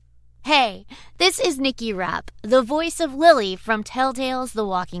Hi, this is Nikki Rapp, the voice of Lily from Telltale's The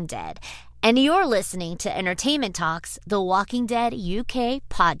Walking Dead, and you're listening to Entertainment Talks, The Walking Dead UK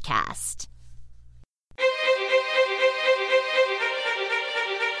podcast.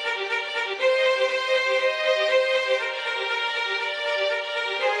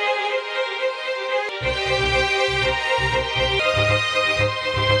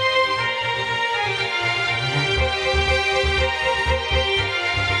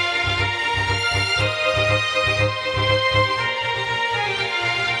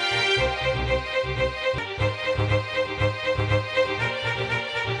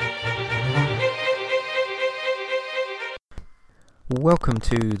 Welcome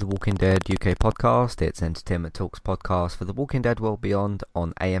to the Walking Dead UK podcast. It's Entertainment Talks podcast for The Walking Dead World Beyond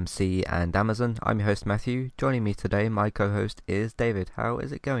on AMC and Amazon. I'm your host Matthew. Joining me today, my co-host is David. How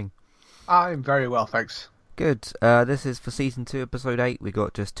is it going? I'm very well, thanks. Good. This is for season 2, episode 8. We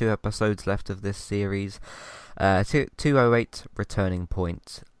got just 2 episodes left of this series. 208 Returning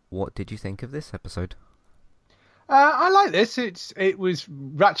Point. What did you think of this episode? I like this. It was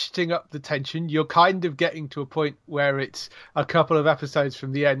ratcheting up the tension. You're kind of getting to a point where it's a couple of episodes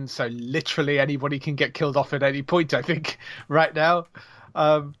from the end, so literally anybody can get killed off at any point, I think, right now.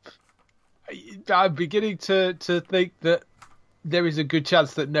 I'm beginning to think that there is a good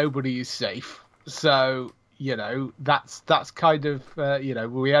chance that nobody is safe. So, that's kind of,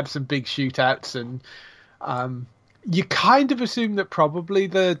 we had some big shootouts, and you kind of assume that probably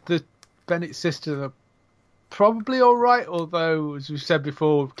the Bennett sisters are probably all right, although, as we've said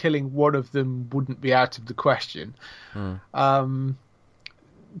before, killing one of them wouldn't be out of the question.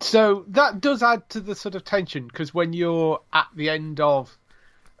 So that does add to the sort of tension, because when you're at the end of,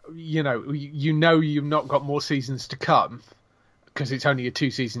 you've not got more seasons to come, because it's only a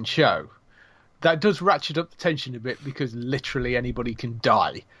 2-season show, that does ratchet up the tension a bit, because literally anybody can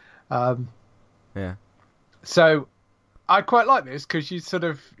die. Yeah. So I quite like this, because you sort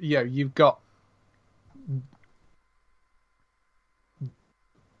of, you've got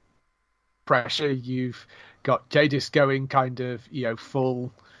pressure, you've got Jadis going kind of,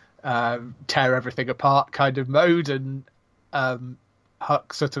 full tear everything apart kind of mode, and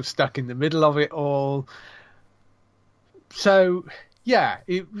Huck sort of stuck in the middle of it all. So yeah,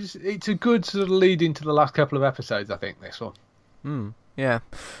 it's a good sort of lead into the last couple of episodes, I think, this one. Yeah.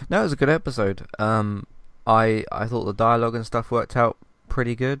 No, it was a good episode. I thought the dialogue and stuff worked out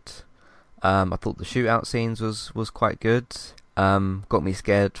pretty good. I thought the shootout scenes was quite good. Got me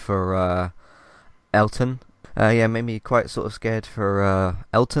scared for Elton. Made me quite sort of scared for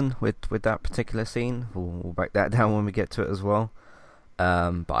Elton with that particular scene. We'll break that down when we get to it as well.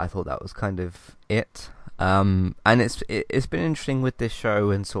 But I thought that was kind of it. And it's been interesting with this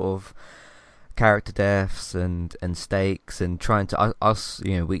show and sort of character deaths and stakes, and trying to us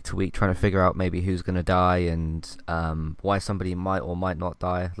week to week trying to figure out maybe who's going to die, and why somebody might or might not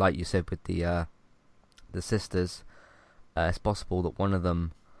die. Like you said with the sisters, it's possible that one of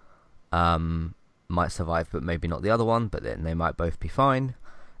them might survive but maybe not the other one, but then they might both be fine.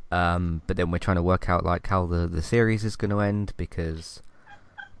 But then we're trying to work out like how the series is going to end, because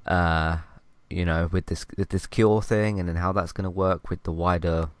with this cure thing, and then how that's going to work with the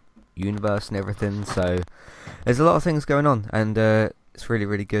wider universe and everything. So there's a lot of things going on, and it's really,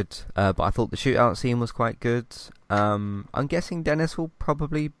 really good. But I thought the shootout scene was quite good. I'm guessing Dennis will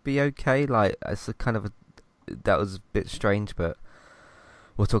probably be okay. Like, it's a kind of that was a bit strange, but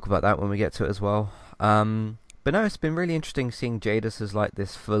we'll talk about that when we get to it as well. But no, it's been really interesting seeing Jadis as like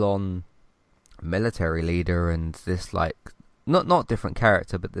this full-on military leader, and this like not different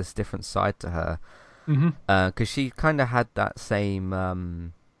character, but this different side to her. Because she kind of had that same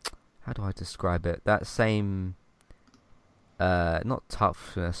how do I describe it? That same not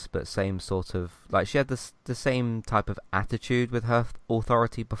toughness, but same sort of, like, she had the same type of attitude with her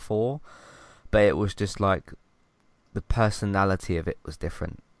authority before, but it was just like the personality of it was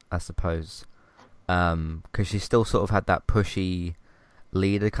different, I suppose. Because she still sort of had that pushy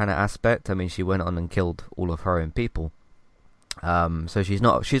leader kind of aspect. I mean, she went on and killed all of her own people. So she's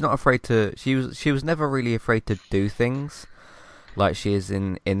not afraid to. She was never really afraid to do things like she is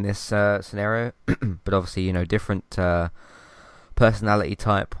in this scenario. But obviously, different personality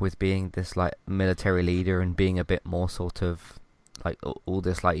type with being this like military leader and being a bit more sort of like all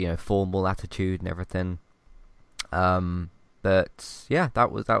this like formal attitude and everything. But yeah,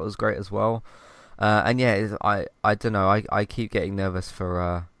 that was great as well. And yeah, I don't know. I keep getting nervous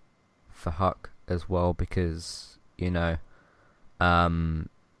for Huck as well, because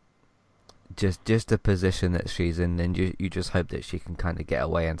just the position that she's in, and you just hope that she can kind of get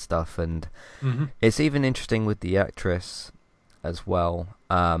away and stuff. And it's even interesting with the actress as well.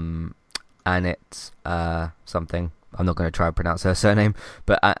 Annette something. I'm not going to try and pronounce her surname,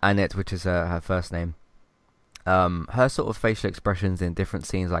 but Annette, which is her first name. Her sort of facial expressions in different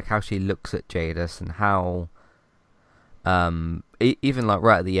scenes, like how she looks at Jadis and how, even like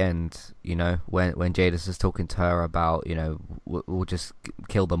right at the end, you know, when Jadis is talking to her about, you know, we'll just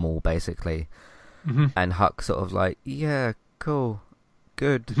kill them all basically, and Huck sort of like, yeah, cool,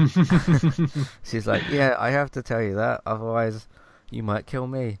 good. She's like, yeah, I have to tell you that, otherwise you might kill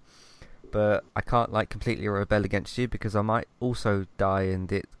me. But I can't like completely rebel against you because I might also die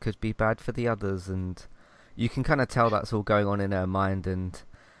and it could be bad for the others. And you can kind of tell that's all going on in her mind. And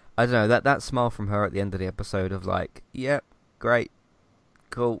I don't know, that smile from her at the end of the episode of like, yep, great,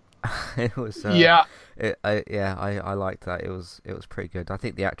 cool. It was I liked that. It was pretty good. I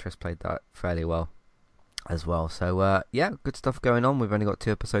think the actress played that fairly well as well. So yeah, good stuff going on. We've only got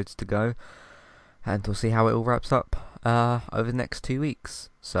 2 episodes to go, and we'll see how it all wraps up over the next 2 weeks.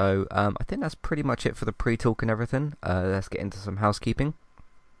 So I think that's pretty much it for the pre-talk and everything. Let's get into some housekeeping,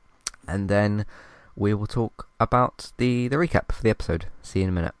 and then we will talk about the recap for the episode. See you in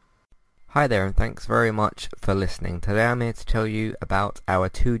a minute. Hi there, and thanks very much for listening. Today I'm here to tell you about our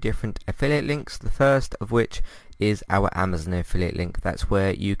 2 different affiliate links. The first of which is our Amazon affiliate link. That's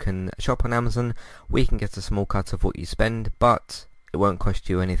where you can shop on Amazon. We can get a small cut of what you spend, but it won't cost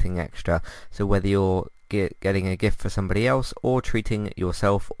you anything extra. So whether you're getting a gift for somebody else or treating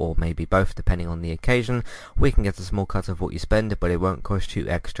yourself, or maybe both depending on the occasion, we can get a small cut of what you spend, but it won't cost you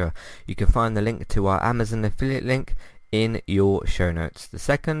extra. You can find the link to our Amazon affiliate link in your show notes. The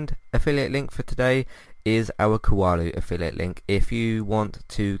second affiliate link for today is our Kualu affiliate link. If you want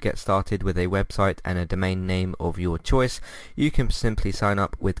to get started with a website and a domain name of your choice, you can simply sign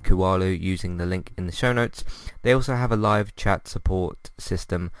up with Kualu using the link in the show notes. They also have a live chat support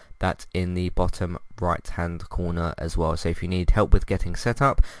system that's in the bottom right hand corner as well. So if you need help with getting set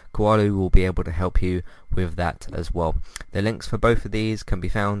up, Kualu will be able to help you with that as well. The links for both of these can be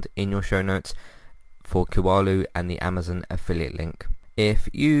found in your show notes for Kualu and the Amazon affiliate link. If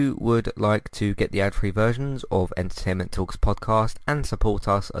you would like to get the ad-free versions of Entertainment Talks podcast and support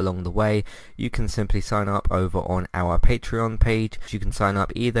us along the way, you can simply sign up over on our Patreon page. You can sign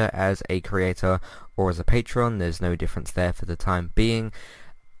up either as a creator or as a patron. There's no difference there for the time being,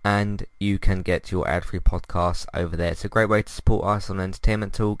 and you can get your ad-free podcasts over there. It's a great way to support us on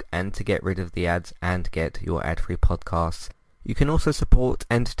Entertainment Talk and to get rid of the ads and get your ad-free podcasts. You can also support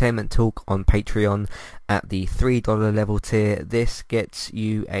Entertainment Talk on Patreon at the $3 level tier. This gets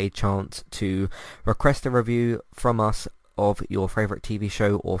you a chance to request a review from us of your favourite TV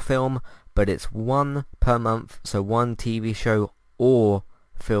show or film, but it's 1 per month, so 1 TV show or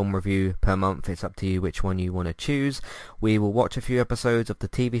film review per month. It's up to you which one you want to choose. We will watch a few episodes of the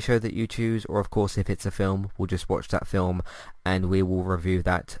TV show that you choose, or of course if it's a film, we'll just watch that film and we will review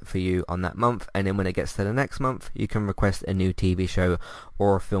that for you on that month. And then when it gets to the next month, you can request a new TV show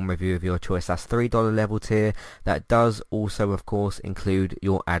or a film review of your choice. That's $3 level tier. That does also of course include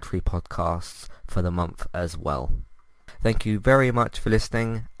your ad-free podcasts for the month as well. Thank you very much for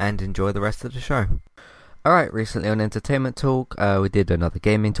listening and enjoy the rest of the show. Alright, recently on Entertainment Talk, we did another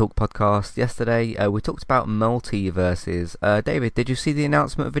Gaming Talk podcast yesterday. We talked about multiverses. David, did you see the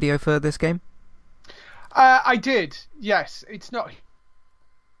announcement video for this game? I did, yes. It's not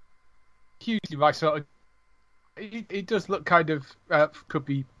hugely my sort of... It does look kind of... could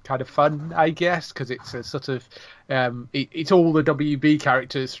be kind of fun, I guess, because it's a sort of... it's all the WB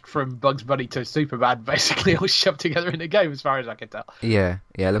characters from Bugs Bunny to Superman, basically, all shoved together in a game, as far as I can tell. Yeah,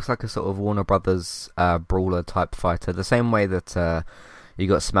 it looks like a sort of Warner Brothers brawler type fighter, the same way that you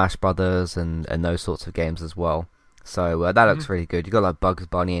got Smash Brothers and those sorts of games as well. So that looks really good. You got like Bugs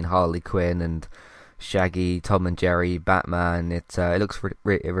Bunny and Harley Quinn and Shaggy, Tom and Jerry, Batman. It looks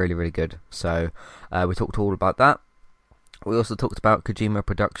really good. So we talked all about that. We also talked about Kojima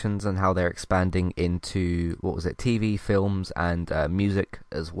Productions and how they're expanding into, TV, films and music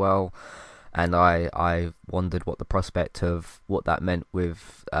as well. And I wondered what the prospect of what that meant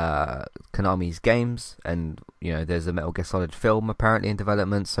with Konami's games. And, you know, there's a Metal Gear Solid film apparently in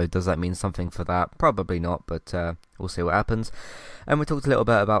development, so does that mean something for that? Probably not, but we'll see what happens. And we talked a little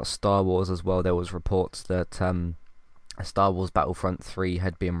bit about Star Wars as well. There was reports that Star Wars Battlefront 3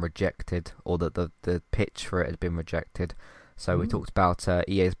 had been rejected, or that the pitch for it had been rejected. So we talked about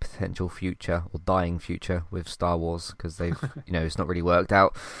EA's potential future, or dying future, with Star Wars, because they've, it's not really worked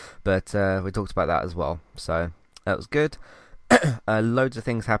out. But we talked about that as well. So that was good. Loads of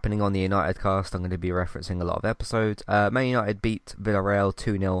things happening on the United cast. I'm going to be referencing a lot of episodes. Man United beat Villarreal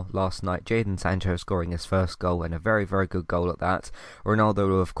 2-0 last night. Jadon Sancho scoring his first goal, and a very, very good goal at that.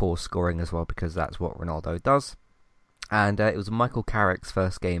 Ronaldo, of course, scoring as well, because that's what Ronaldo does. and it was Michael Carrick's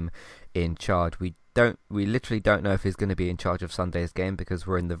first game in charge. We literally don't know if he's going to be in charge of Sunday's game because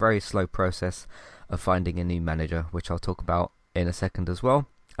we're in the very slow process of finding a new manager, which I'll talk about in a second as well.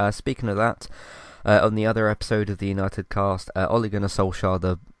 Speaking of that, on the other episode of the United Cast, Ole Gunnar Solskjaer,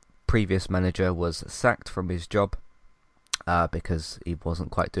 the previous manager, was sacked from his job because he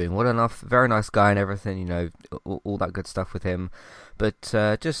wasn't quite doing well enough. Very nice guy and everything, you know, all that good stuff with him, but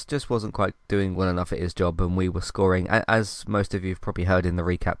just wasn't quite doing well enough at his job. And we were scoring, as most of you have probably heard in the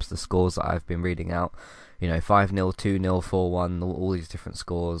recaps, the scores that I've been reading out, you know, 5-0, 2-0, 4-1, all these different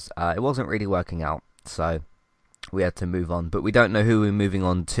scores. It wasn't really working out, so we had to move on. But we don't know who we're moving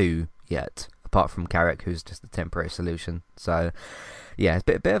on to yet, apart from Carrick, who's just a temporary solution. So yeah, it's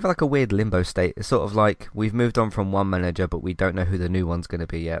a bit of like a weird limbo state. It's sort of like we've moved on from one manager, but we don't know who the new one's going to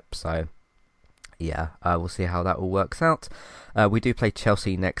be yet. So yeah, we'll see how that all works out. We do play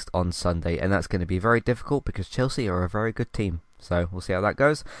Chelsea next on Sunday, and that's going to be very difficult because Chelsea are a very good team. So we'll see how that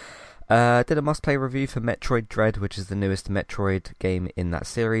goes. Did a must-play review for Metroid Dread, which is the newest Metroid game in that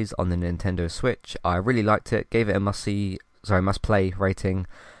series on the Nintendo Switch. I really liked it, gave it a must-play rating,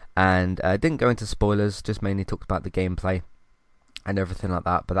 and didn't go into spoilers, just mainly talked about the gameplay and everything like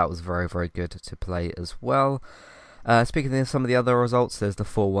that, but that was very, very good to play as well. Speaking of some of the other results, there's the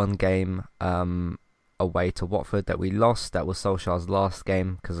 4-1 game away to Watford that we lost. That was Solskjaer's last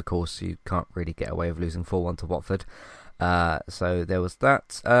game, because of course you can't really get away with losing 4-1 to Watford. So there was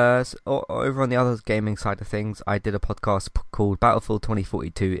that. Over on the other gaming side of things, I did a podcast called Battlefield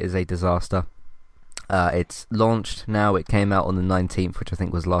 2042 is a Disaster. It's launched now. It came out on the 19th, which I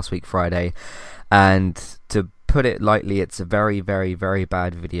think was last week Friday, and to put it lightly, it's a very, very, very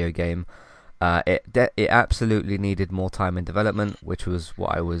bad video game. It absolutely needed more time in development, which was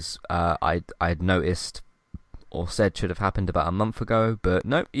what I'd noticed or said should have happened about a month ago, but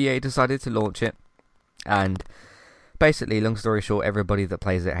no, EA decided to launch it, and basically, long story short, everybody that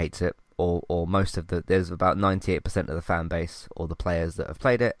plays it hates it, or most of there's about 98% of the fan base or the players that have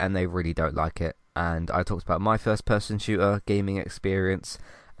played it, and they really don't like it. And I talked about my first-person shooter gaming experience,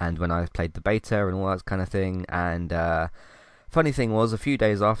 and when I played the beta and all that kind of thing. And funny thing was, a few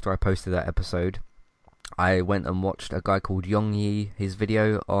days after I posted that episode, I went and watched a guy called Yongyi, his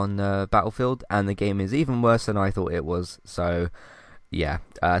video on Battlefield, and the game is even worse than I thought it was. So yeah,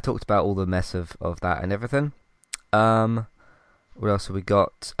 I talked about all the mess of that and everything. What else have we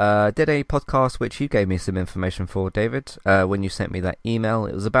got? Did a podcast which you gave me some information for, David, when you sent me that email.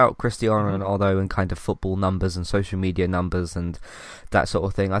 It was about Cristiano Ronaldo and kind of football numbers and social media numbers and that sort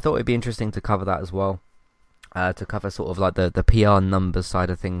of thing. I thought it'd be interesting to cover that as well, to cover sort of like the PR numbers side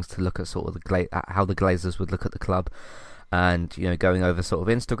of things, to look at sort of how the Glazers would look at the club, and you know, going over sort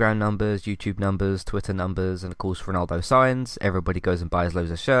of Instagram numbers, YouTube numbers, Twitter numbers, and of course Ronaldo signs. Everybody goes and buys loads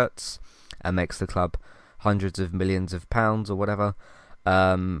of shirts and makes the club hundreds of millions of pounds or whatever,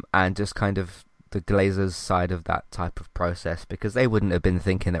 and just kind of the Glazers' side of that type of process, because they wouldn't have been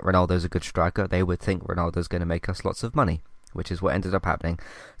thinking that Ronaldo's a good striker. They would think Ronaldo's going to make us lots of money, which is what ended up happening.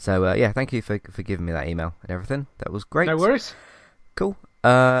 So yeah, thank you for giving me that email and everything. That was great. No worries. Cool.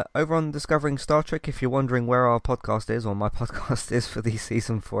 Over on Discovering Star Trek, if you're wondering where our podcast is, or my podcast is for the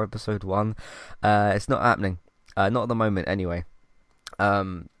season 4 episode 1, it's not happening. Not at the moment anyway.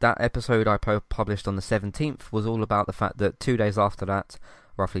 That episode I published on the 17th was all about the fact that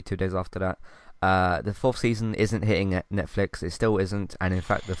roughly 2 days after that, the 4th season isn't hitting Netflix. It still isn't, and in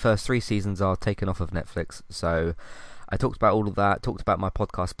fact the first 3 seasons are taken off of Netflix. So I talked about all of that, talked about my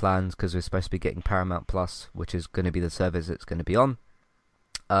podcast plans, because we're supposed to be getting Paramount Plus, which is going to be the service it's going to be on.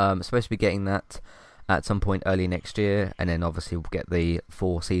 Supposed to be getting that at some point early next year, and then obviously we'll get the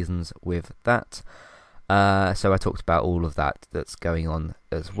 4 seasons with that. So I talked about all of that's going on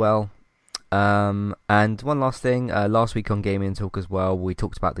as well. And one last thing, last week on Gaming Talk as well, we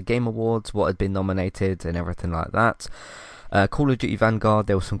talked about the Game Awards, what had been nominated and everything like that. Call of Duty Vanguard,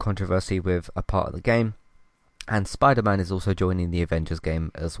 there was some controversy with a part of the game. And Spider-Man is also joining the Avengers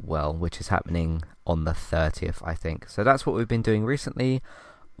game as well, which is happening on the 30th, I think. So that's what we've been doing recently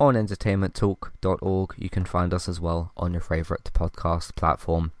on entertainmenttalk.org. You can find us as well on your favourite podcast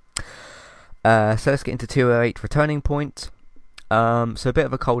platform. So let's get into 208 Returning Point. So a bit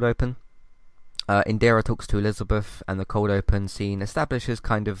of a cold open. Indira talks to Elizabeth, and the cold open scene establishes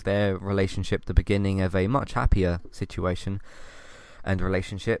kind of their relationship, the beginning of a much happier situation and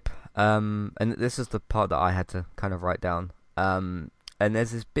relationship. And this is the part that I had to kind of write down. And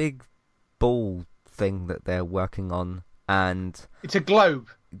there's this big ball thing that they're working on, and it's a globe.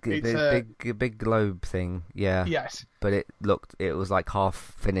 Big globe thing, yeah. Yes. But it was like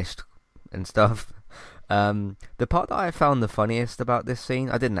half finished and stuff. The part that I found the funniest about this scene,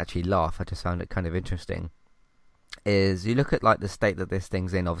 I didn't actually laugh, I just found it kind of interesting, is you look at like the state that this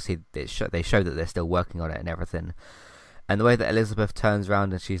thing's in. Obviously, they show that they're still working on it and everything. And the way that Elizabeth turns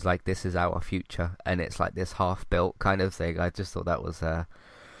around and she's like, "This is our future," and it's like this half-built kind of thing. I just thought that was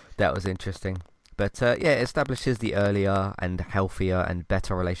interesting. But yeah, it establishes the earlier and healthier and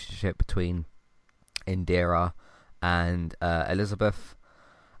better relationship between Indira and Elizabeth.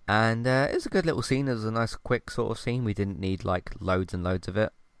 And it was a good little scene. It was a nice, quick sort of scene. We didn't need like loads and loads of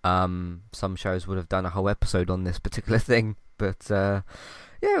it. Some shows would have done a whole episode on this particular thing, but yeah,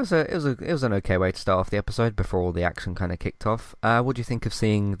 it was an okay way to start off the episode before all the action kind of kicked off. What do you think of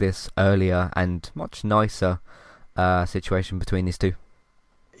seeing this earlier and much nicer situation between these two?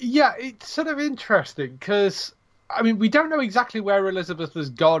 Yeah, it's sort of interesting because I mean we don't know exactly where Elizabeth has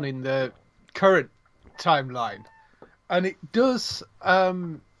gone in the current timeline, and it does.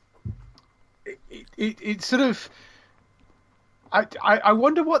 It sort of. I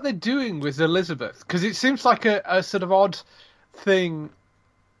wonder what they're doing with Elizabeth, because it seems like a sort of odd thing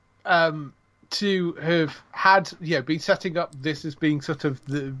to have had, been setting up this as being sort of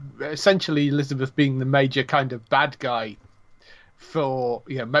essentially Elizabeth being the major kind of bad guy for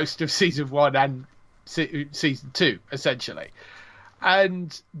most of season 1 and season 2, essentially,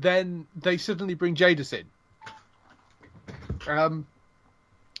 and then they suddenly bring Jadis in.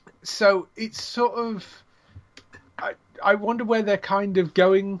 So it's sort of. I wonder where they're kind of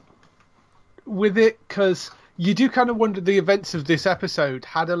going with it, because you do kind of wonder the events of this episode,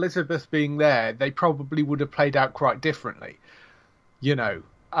 had Elizabeth being there, they probably would have played out quite differently,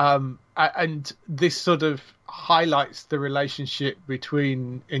 and this sort of highlights the relationship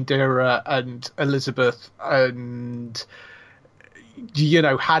between Indira and Elizabeth, and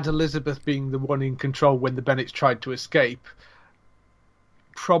had Elizabeth being the one in control when the Bennets tried to escape,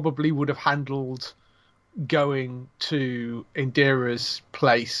 probably would have handled going to Indira's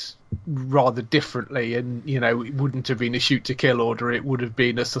place rather differently, and it wouldn't have been a shoot to kill order, it would have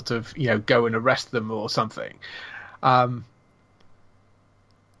been a sort of go and arrest them or something. But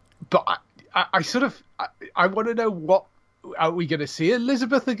I sort of I want to know, what are we going to see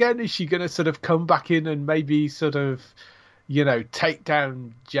Elizabeth again? Is she going to sort of come back in and maybe sort of take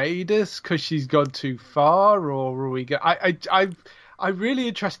down Jadis because she's gone too far, or are we I'm really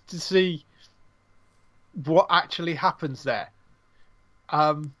interested to see what actually happens there,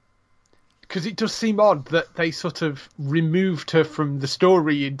 because it does seem odd that they sort of removed her from the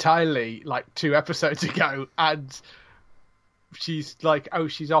story entirely like 2 episodes ago, and she's like, oh,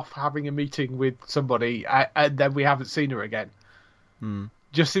 she's off having a meeting with somebody, and then we haven't seen her again.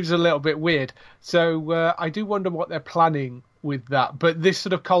 Just seems a little bit weird. So I do wonder what they're planning with that, but this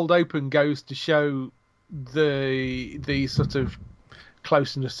sort of cold open goes to show the sort of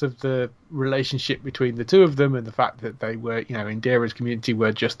closeness of the relationship between the two of them, and the fact that they were, Indira's community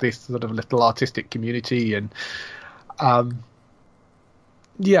were just this sort of little artistic community, and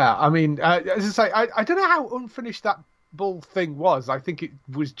yeah, I mean, as I say, I don't know how unfinished that bull thing was. I think it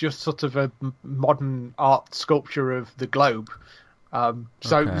was just sort of a modern art sculpture of the globe.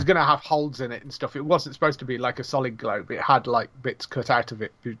 So it was going to have holes in it and stuff. It wasn't supposed to be like a solid globe. It had like bits cut out of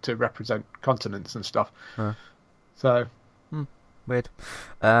it to represent continents and stuff. So. Weird.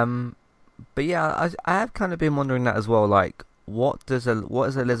 But yeah, I have kind of been wondering that as well. Like, what is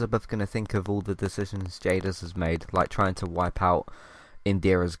Elizabeth going to think of all the decisions Jadis has made, like trying to wipe out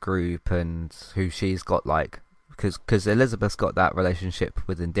Indira's group and who she's got, like, because Elizabeth's got that relationship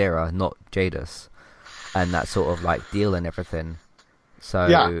with Indira, not Jadis, and that sort of like deal and everything.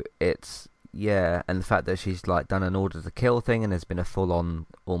 So it's and the fact that she's like done an order to kill thing, and there's been a full on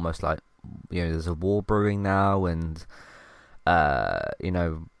almost like there's a war brewing now, and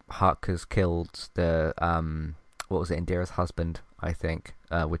Huck has killed the what was it, Indira's husband, I think,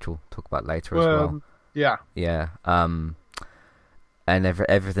 which we'll talk about later as well. Yeah. And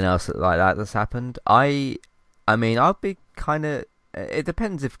everything else like that that's happened. I mean, I'll be kind of. It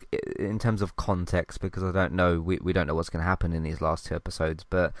depends if, in terms of context, because I don't know. We don't know what's going to happen in these last 2 episodes,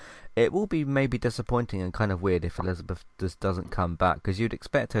 but it will be maybe disappointing and kind of weird if Elizabeth just doesn't come back, because you'd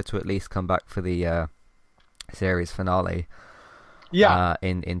expect her to at least come back for the series finale.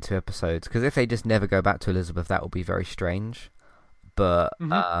 In 2 episodes, because if they just never go back to Elizabeth, that would be very strange. But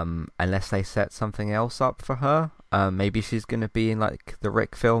unless they set something else up for her, maybe she's going to be in like the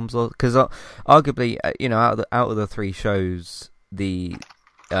Rick films, or because arguably, out of the 3 shows, the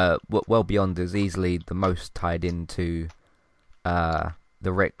Well Beyond is easily the most tied into the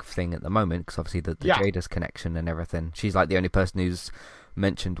Rick thing at the moment, because obviously the Jadis connection and everything. She's like the only person who's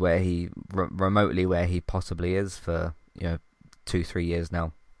mentioned where he remotely where he possibly is for 2-3 years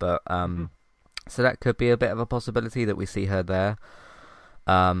now, but so that could be a bit of a possibility that we see her there,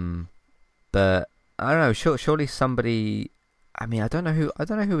 but I don't know. Surely somebody. I mean, I don't know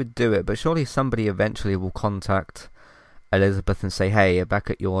who would do it, but surely somebody eventually will contact Elizabeth and say, "Hey, back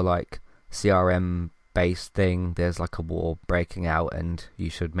at your like CRM based thing, there's like a war breaking out, and you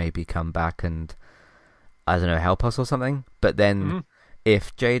should maybe come back and I don't know, help us or something." But then,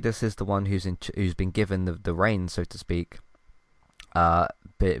 if Jadis is the one who's been given the reins, so to speak,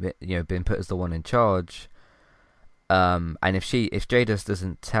 been put as the one in charge, and if Jadis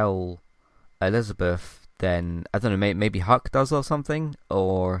doesn't tell Elizabeth, then I don't know, maybe Huck does or something,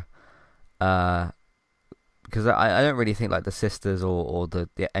 or because I don't really think like the sisters or the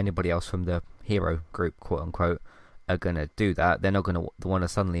anybody else from the hero group, quote unquote, are gonna do that. They're not gonna want to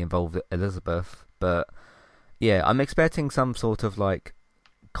suddenly involve Elizabeth. But yeah, I'm expecting some sort of like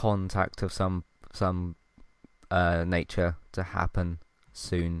contact of some nature to happen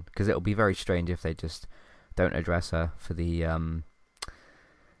soon, because it'll be very strange if they just don't address her for the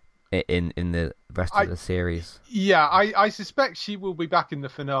in the rest of the series. Yeah, I suspect she will be back in the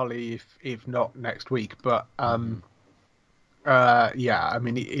finale if not next week, but yeah, I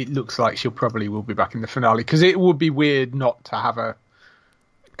mean it looks like she'll probably will be back in the finale, because it would be weird not to have her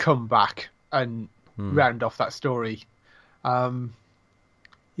come back and round off that story.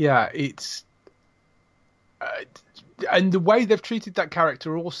 Yeah, it's and the way they've treated that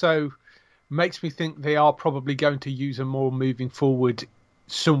character also makes me think they are probably going to use her more moving forward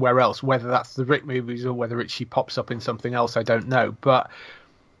somewhere else, whether that's the Rick movies or whether she pops up in something else, I don't know. But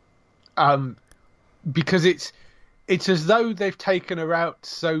because it's as though they've taken her out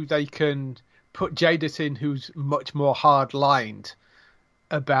so they can put Jadis in, who's much more hard-lined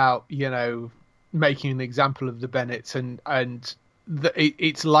about, making an example of the Bennetts, and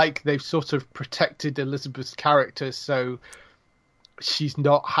it's like they've sort of protected Elizabeth's character, so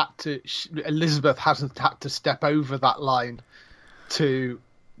Elizabeth hasn't had to step over that line to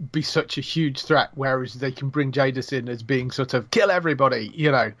be such a huge threat, whereas they can bring Jadis in as being sort of kill everybody,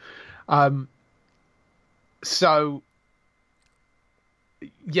 so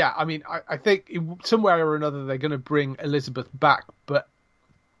yeah, I mean, I think somewhere or another they're going to bring Elizabeth back, but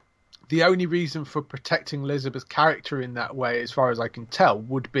the only reason for protecting Elizabeth's character in that way, as far as I can tell,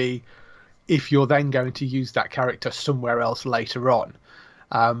 would be if you're then going to use that character somewhere else later on.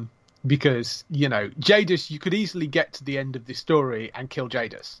 Because, Jadis, you could easily get to the end of this story and kill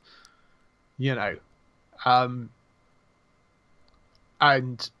Jadis.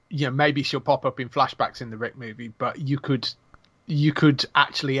 And, maybe she'll pop up in flashbacks in the Rick movie, but you could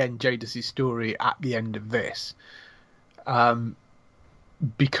actually end Jadis' story at the end of this.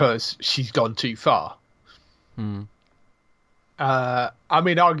 Because she's gone too far. I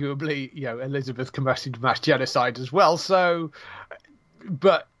mean, arguably, Elizabeth committed mass genocide as well. So,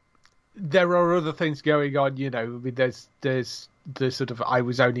 but there are other things going on. I mean, there's the sort of "I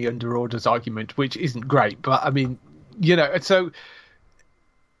was only under orders" argument, which isn't great. But I mean, so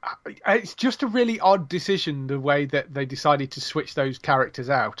it's just a really odd decision the way that they decided to switch those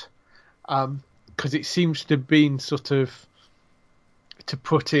characters out, because it seems to have been sort of to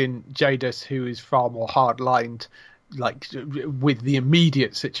put in Jadis, who is far more hard-lined, like with the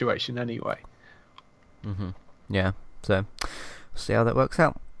immediate situation anyway. Yeah, so we'll see how that works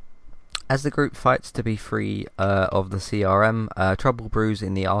out. As the group fights to be free of the CRM, trouble brews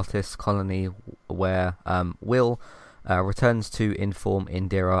in the artist's colony, where Will returns to inform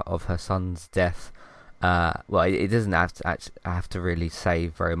Indira of her son's death. Well, it doesn't have to really say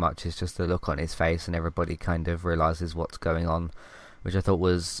very much. It's just the look on his face, and everybody kind of realizes what's going on, which I thought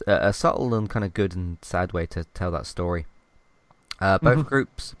was a subtle and kind of good and sad way to tell that story. Both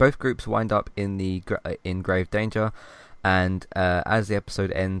groups wind up in grave danger, and as the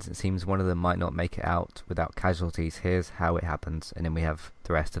episode ends, it seems one of them might not make it out without casualties. Here's how it happens, and then we have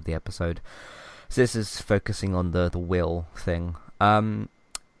the rest of the episode. So this is focusing on the Will thing.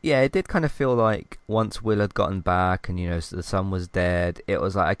 Yeah, it did kind of feel like once Will had gotten back and so the son was dead, it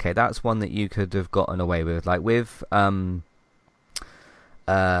was like, okay, that's one that you could have gotten away with, like with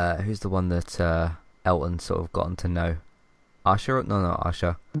who's the one that Elton sort of gotten to know? Asha? No, not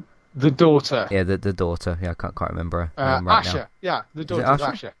Asha. The daughter. Yeah, the daughter. Yeah, I can't quite remember her name Asha. now. Yeah, the daughter of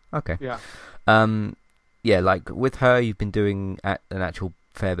Asha. Okay. Yeah. Yeah, like with her, you've been doing an actual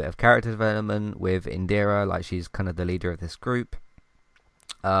fair bit of character development with Indira, like she's kind of the leader of this group.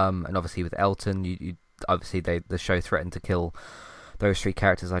 And obviously with Elton, you obviously the show threatened to kill those three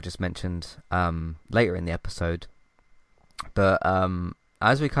characters I just mentioned later in the episode. But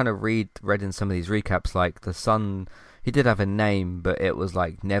as we kind of read in some of these recaps, like the son, he did have a name, but it was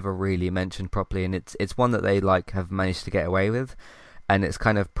like never really mentioned properly, and it's one that they like have managed to get away with, and it's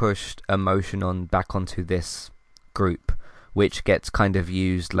kind of pushed emotion back onto this group, which gets kind of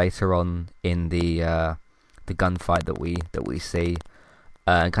used later on in the gunfight that we see,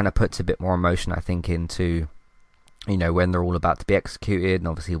 and kind of puts a bit more emotion, I think, into, you know, when they're all about to be executed, and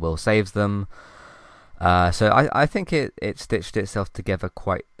obviously Will saves them. So I think it stitched itself together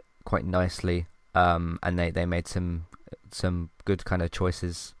quite nicely, and they made some good kind of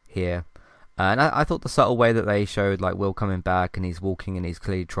choices here. And I thought the subtle way that they showed, like, Will coming back and he's walking and he's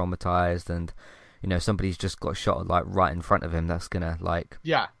clearly traumatized, and, you know, somebody's just got shot like right in front of him, that's gonna, like,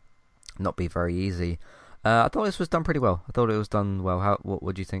 not be very easy. I thought this was done pretty well. I thought it was done well.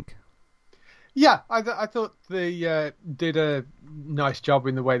 What do you think? Yeah, I thought they did a nice job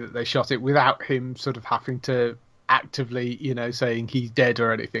in the way that they shot it without him sort of having to actively, you know, saying he's dead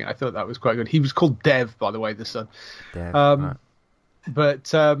or anything. I thought that was quite good. He was called Dev, by the way, the son. Dev, right.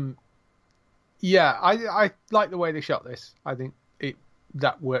 But yeah, I like the way they shot this. I think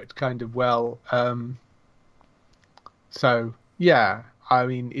that worked kind of well. So yeah, I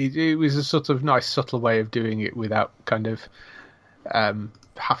mean, it was a sort of nice, subtle way of doing it without kind of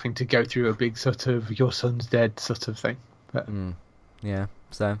having to go through a big sort of your son's dead sort of thing. But yeah,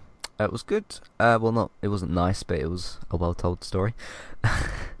 so it was good. Well, it wasn't nice, but it was a well-told story.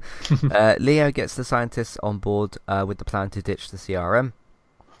 Leo gets the scientists on board with the plan to ditch the CRM,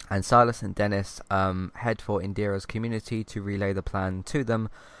 and Silas and Dennis head for Indira's community to relay the plan to them.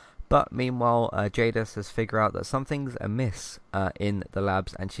 But meanwhile, Jadis has figured out that something's amiss in the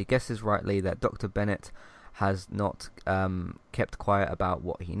labs, and she guesses rightly that Dr. Bennett has not kept quiet about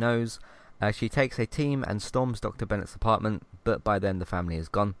what he knows. She takes a team and storms Dr. Bennett's apartment, but by then the family is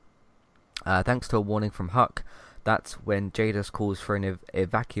gone. Thanks to a warning from Huck, that's when Jadis calls for an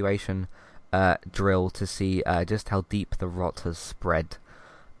evacuation drill to see just how deep the rot has spread.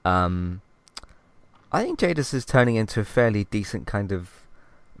 I think Jadis is turning into a fairly decent kind of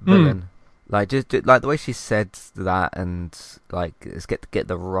villain. Like, just like the way she said that, and like, let's get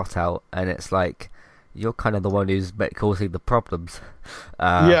the rot out, and it's like, you're kind of the one who's causing the problems.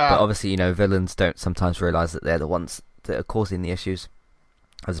 But obviously, you know, villains don't sometimes realise that they're the ones that are causing the issues,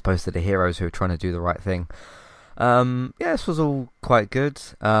 as opposed to the heroes who are trying to do the right thing. This was all quite good.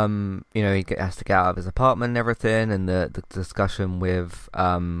 You know, he has to get out of his apartment and everything, and the discussion with,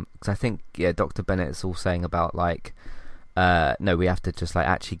 because I think, Dr. Bennett is all saying about, like, no, we have to just, like,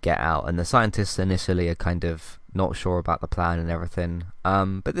 actually get out, and the scientists initially are kind of not sure about the plan and everything.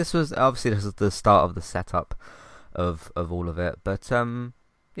 But this is the start of the setup of all of it. But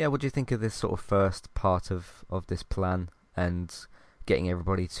what do you think of this sort of first part of this plan, and getting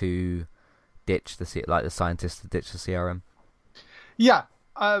everybody to ditch the scientists to ditch the CRM? Yeah,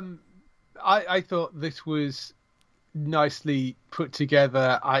 I thought this was nicely put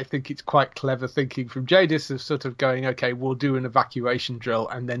together. I think it's quite clever thinking from Jadis of sort of going, okay, we'll do an evacuation drill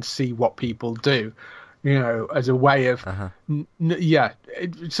and then see what people do, you know, as a way of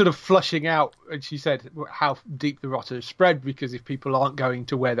sort of flushing out, and she said, how deep the rot has spread, because if people aren't going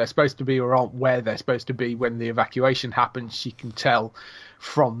to where they're supposed to be or aren't where they're supposed to be when the evacuation happens, she can tell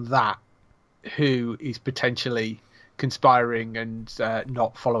from that who is potentially conspiring and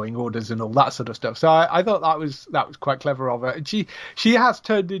not following orders and all that sort of stuff. So I thought that was quite clever of her, and she has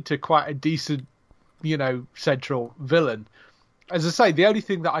turned into quite a decent, you know, central villain. As I say, the only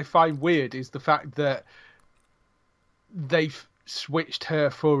thing that I find weird is the fact that they've switched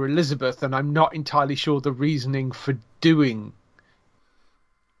her for Elizabeth, and I'm not entirely sure the reasoning for doing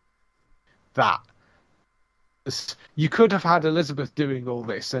that. You could have had Elizabeth doing all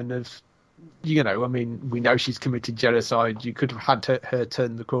this, and have, you know, I mean, we know she's committed genocide. You could have had her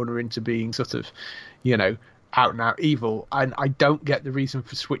turn the corner into being sort of, you know, out and out evil. And I don't get the reason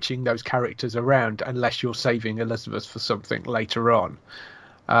for switching those characters around unless you're saving Elizabeth for something later on.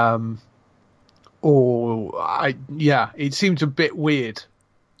 It seems a bit weird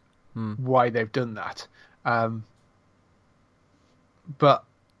why they've done that. But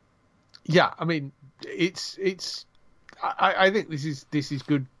yeah, I mean, I think this is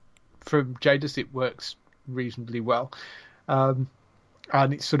good from Jadis. It works reasonably well, and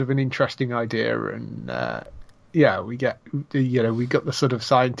it's sort of an interesting idea. And we got the sort of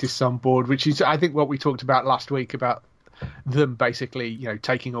scientists on board, which is, I think, what we talked about last week about them basically, you know,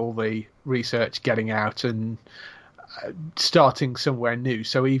 taking all the research, getting out, and starting somewhere new.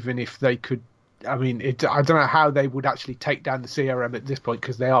 So even if they could, I mean, I don't know how they would actually take down the CRM at this point,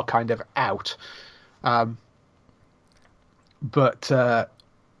 because they are kind of out. But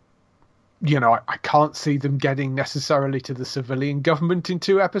you know, I can't see them getting necessarily to the civilian government in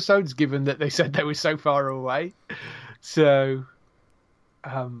 2 episodes, given that they said they were so far away. So,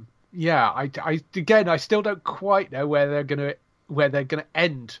 I still don't quite know where they're gonna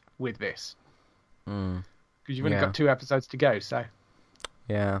end with this. Because because you've only got 2 episodes to go. So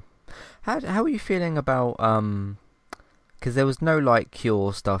yeah, how are you feeling about because there was no like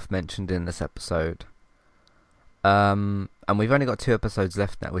cure stuff mentioned in this episode, and we've only got 2 episodes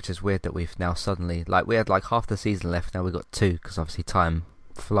left now, which is weird that we've now suddenly, like, we had like half the season left, now we've got 2 because obviously time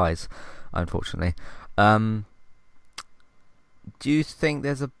flies, unfortunately. Do you think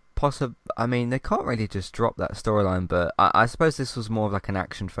there's a I mean, they can't really just drop that storyline, but I suppose this was more of like an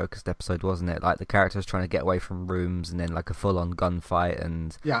action-focused episode, wasn't it? Like the characters trying to get away from rooms and then like a full-on gunfight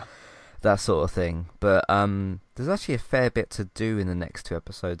and that sort of thing. But there's actually a fair bit to do in the next 2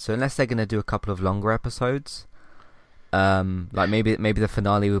 episodes. So unless they're going to do a couple of longer episodes, like maybe the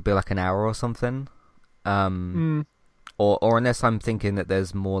finale will be like an hour or something, or unless I'm thinking that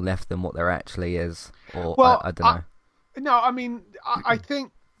there's more left than what there actually is, or I don't know. No, I mean, I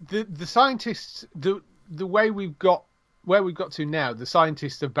think the scientists, the way we've got to now, the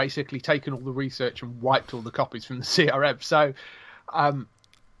scientists have basically taken all the research and wiped all the copies from the CRM. So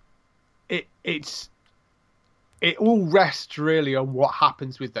it all rests really on what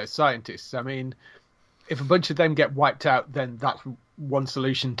happens with those scientists. I mean, if a bunch of them get wiped out, then that's one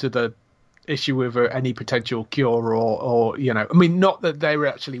solution to the issue with any potential cure, or I mean, not that there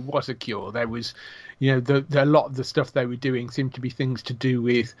actually was a cure. There was, a lot of the stuff they were doing seemed to be things to do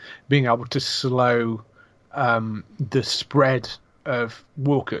with being able to slow the spread of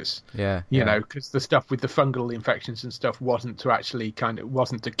walkers. Because the stuff with the fungal infections and stuff wasn't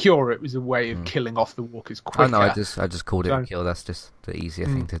to cure. It was a way of killing off the walkers quicker. Oh no, I just called it a cure. That's just the easier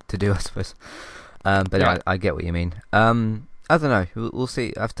thing to do, I suppose. But I get what you mean. I don't know. We'll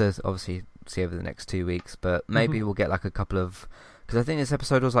see. I have to obviously see over the next 2 weeks, but maybe we'll get like a couple of, because I think this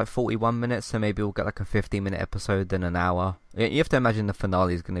episode was like 41 minutes, so maybe we'll get like a 50-minute episode, then an hour. You have to imagine the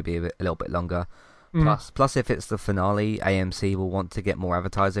finale is going to be a little bit longer. Plus, if it's the finale, AMC will want to get more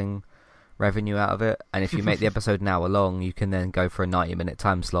advertising revenue out of it, and if you make the episode an hour long, you can then go for a 90-minute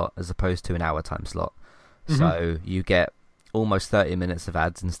time slot as opposed to an hour time slot. So you get almost 30 minutes of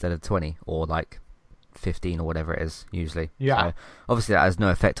ads instead of 20, or like 15 or whatever it is usually. So obviously that has no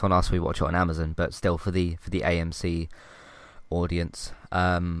effect on us, we watch it on Amazon, but still for the AMC audience.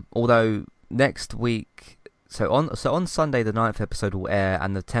 Although next week, so on Sunday the 9th episode will air,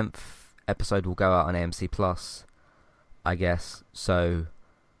 and the 10th episode will go out on AMC Plus, I guess. So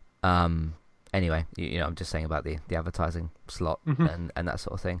anyway, I'm just saying about the advertising slot and that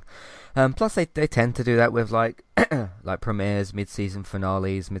sort of thing. Plus they tend to do that with like like premieres, mid-season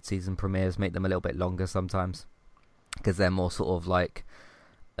finales, mid-season premieres, make them a little bit longer sometimes, because they're more sort of like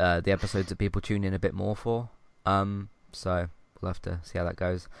the episodes that people tune in a bit more for. So we'll have to see how that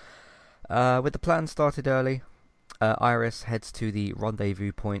goes. With the plan started early, Iris heads to the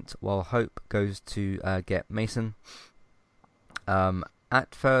rendezvous point while Hope goes to get Mason.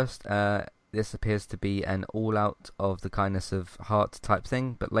 At first, this appears to be an all-out of the kindness of heart type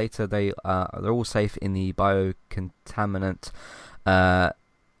thing, but later they're all safe in the biocontaminant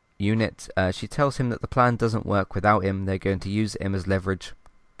unit. She tells him that the plan doesn't work without him. They're going to use him as leverage,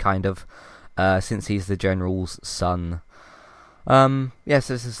 kind of, since he's the general's son. So this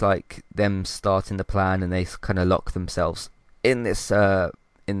is like them starting the plan, and they kind of lock themselves in this room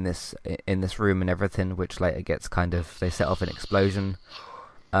and everything, which later gets they set off an explosion.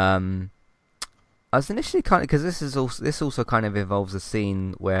 I was initially kind of, because this also kind of involves a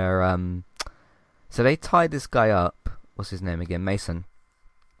scene where so they tie this guy up, what's his name again, Mason,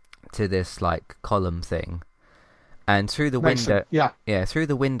 to this like column thing, and through the window, through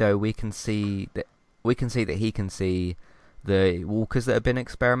the window we can see that he can see the walkers that have been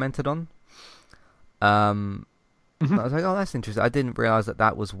experimented on. I was like, oh, that's interesting. I didn't realise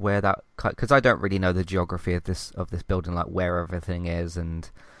that was where that, because I don't really know the geography of this building, like where everything is and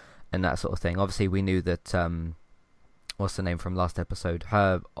that sort of thing. Obviously, we knew that what's the name from last episode?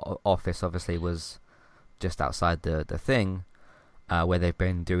 Her office obviously was just outside the thing where they've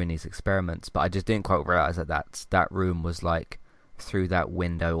been doing these experiments. But I just didn't quite realise that room was like through that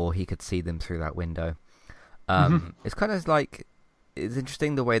window, or he could see them through that window. It's kind of like, it's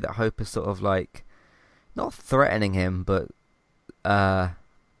interesting the way that Hope is sort of like not threatening him, but I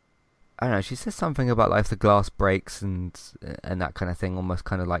don't know, she says something about like if the glass breaks and that kind of thing, almost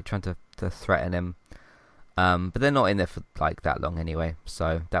kind of like trying to threaten him. But they're not in there for like that long anyway,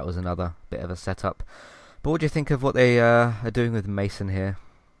 so that was another bit of a setup. But what do you think of what they are doing with Mason here?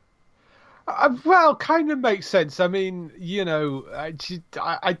 Well, kind of makes sense. I mean,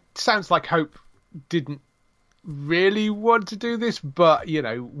 it sounds like Hope didn't really want to do this, but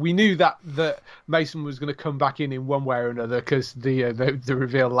we knew that Mason was going to come back in one way or another, because the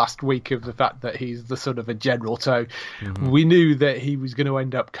reveal last week of the fact that he's the son of a general, so we knew that he was going to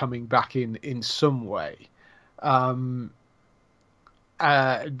end up coming back in some way. Um,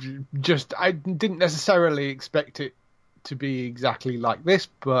 just I didn't necessarily expect it to be exactly like this,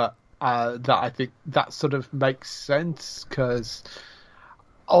 but that I think that sort of makes sense because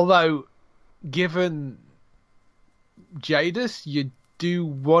although given Jadis, you do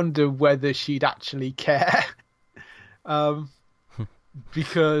wonder whether she'd actually care,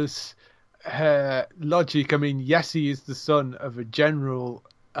 because her logic. I mean, yes, he is the son of a general,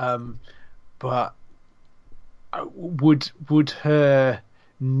 but would her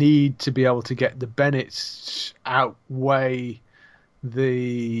need to be able to get the Bennets outweigh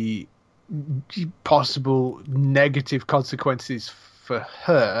the possible negative consequences for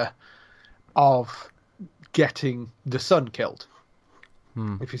her of getting the son killed?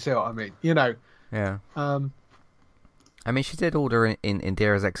 If you see what I mean, Yeah. I mean, she did order in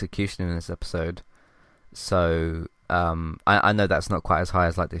Indira's execution in this episode, so I know that's not quite as high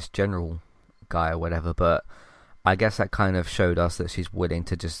as like this general guy or whatever, but I guess that kind of showed us that she's willing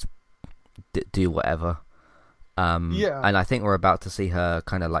to just do whatever. Yeah. And I think we're about to see her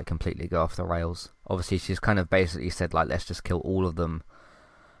kind of like completely go off the rails. Obviously, she's kind of basically said like, let's just kill all of them,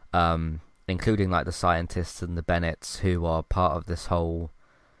 including like the scientists and the Bennets who are part of this whole,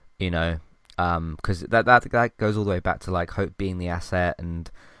 because that goes all the way back to like Hope being the asset and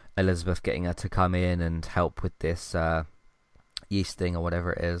Elizabeth getting her to come in and help with this yeast thing or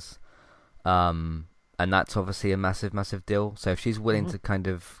whatever it is. And that's obviously a massive deal. So if she's willing to kind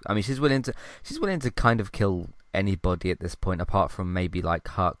of, I mean, she's willing to kind of kill anybody at this point, apart from maybe like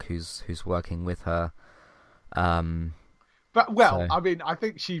Huck, who's working with her. But I mean, I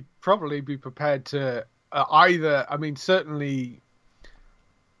think she'd probably be prepared to either. I mean, certainly,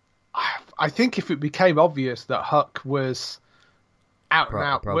 I think if it became obvious that Huck was out and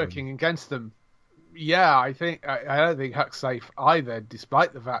out working against them. Yeah, I don't think Huck's safe either,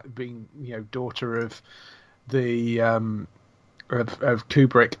 despite the fact of being, daughter of the of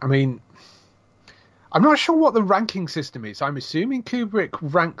Kubrick. I mean, I'm not sure what the ranking system is. I'm assuming Kubrick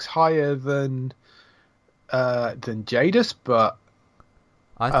ranks higher than Jadis, but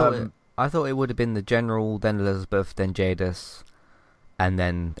I thought it would have been the general, then Elizabeth, then Jadis, and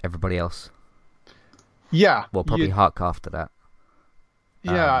then everybody else. Yeah, well, probably Huck after that.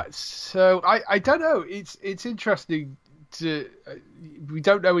 Yeah, so I don't know. It's interesting to we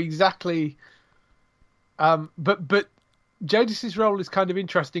don't know exactly, but Jadis's role is kind of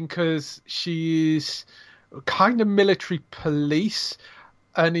interesting because she is kind of military police,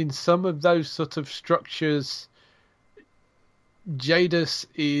 and in some of those sort of structures, Jadis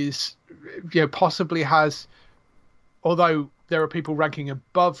is possibly has, although there are people ranking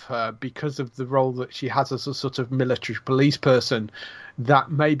above her because of the role that she has as a sort of military police person,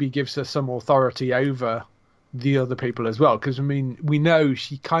 that maybe gives her some authority over the other people as well. Because, I mean, we know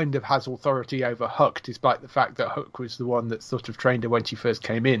she kind of has authority over Huck, despite the fact that Huck was the one that sort of trained her when she first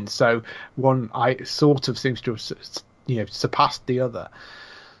came in. So one sort of seems to have, surpassed the other.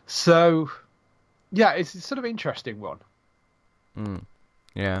 So, yeah, it's a sort of interesting one.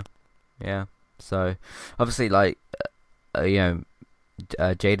 Yeah. So, obviously, like,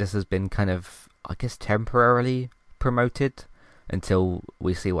 Jadis has been kind of, I guess, temporarily promoted until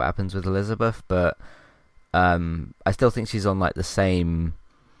we see what happens with Elizabeth, but I still think she's on like the same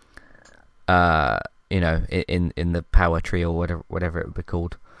in the power tree or whatever it would be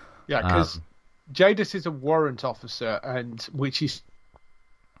called. Yeah, because Jadis is a warrant officer, and which is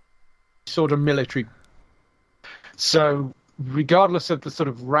sort of military. So regardless of the sort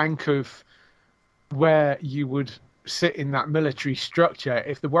of rank of where you would sit in that military structure,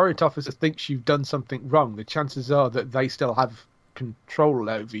 if the warrant officer thinks you've done something wrong, the chances are that they still have control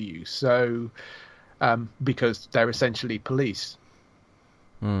over you. So because they're essentially police,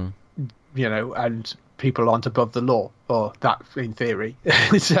 and people aren't above the law, or that in theory.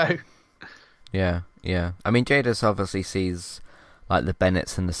 So yeah. I mean, Jadis obviously sees like the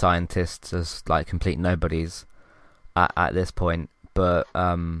Bennets and the scientists as like complete nobodies at this point. But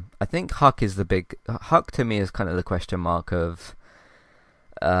I think Huck to me is kind of the question mark of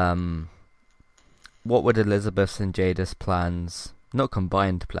what would Elizabeth's and Jadis plans, not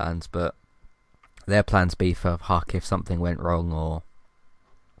combined plans, but their plans be for Huck if something went wrong, or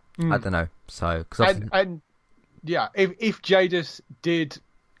I don't know. So if Jadis did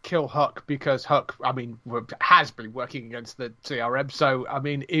kill Huck, because Huck, I mean, has been working against the CRM, so I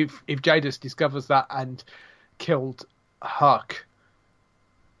mean, if Jadis discovers that and killed Huck,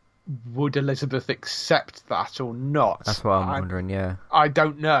 would Elizabeth accept that or not? That's what I'm wondering. Yeah, I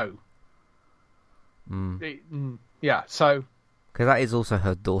don't know. Yeah, so because that is also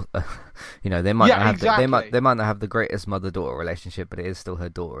her daughter. They might not have they might not have the greatest mother-daughter relationship, but it is still her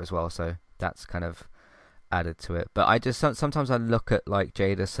daughter as well. So that's kind of added to it. But I just sometimes I look at like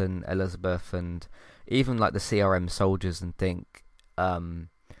Jadis and Elizabeth and even like the CRM soldiers and think,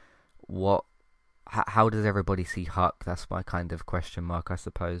 what? How does everybody see Huck? That's my kind of question mark, I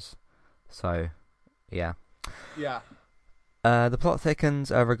suppose. So, yeah. Yeah. The plot thickens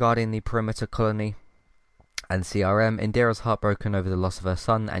regarding the perimeter colony and CRM. Indira's heartbroken over the loss of her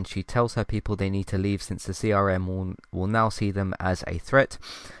son, and she tells her people they need to leave since the CRM will now see them as a threat.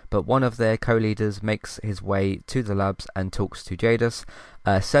 But one of their co-leaders makes his way to the labs and talks to Jadis,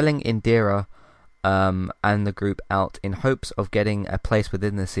 selling Indira and the group out in hopes of getting a place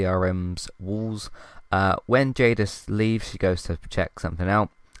within the CRM's walls. When Jadis leaves, she goes to check something out.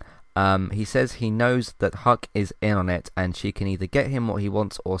 He says he knows that Huck is in on it, and she can either get him what he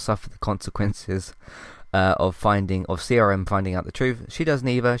wants or suffer the consequences of CRM finding out the truth. She does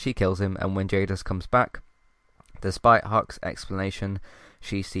neither. She kills him, and when Jadis comes back, despite Huck's explanation,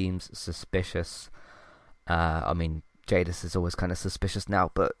 she seems suspicious. I mean, Jadis is always kind of suspicious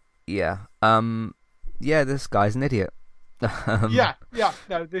now, but yeah. This guy's an idiot. No,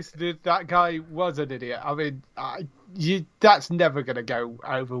 that guy was an idiot. I mean, that's never going to go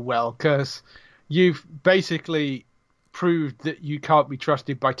over well, because you've basically proved that you can't be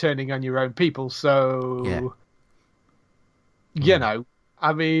trusted by turning on your own people. So, you know,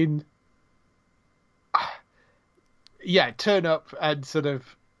 I mean, turn up and sort of.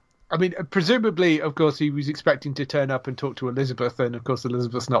 I mean, presumably, of course, he was expecting to turn up and talk to Elizabeth, and of course,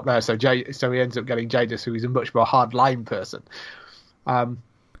 Elizabeth's not there, so he ends up getting Jadis, who is a much more hard-line person. But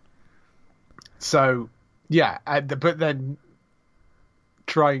then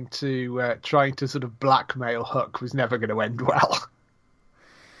trying to sort of blackmail Huck was never going to end well.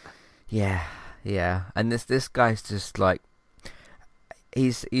 Yeah, and this guy's just like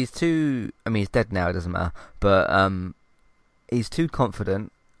he's too. I mean, he's dead now; it doesn't matter. But he's too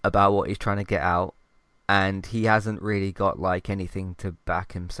confident about what he's trying to get out, and he hasn't really got like anything to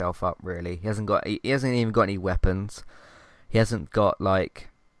back himself up. Really, he hasn't even got any weapons. He hasn't got like,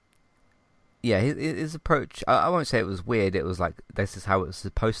 his approach. I won't say it was weird. It was like this is how it was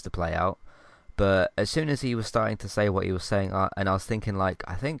supposed to play out. But as soon as he was starting to say what he was saying, and I was thinking like,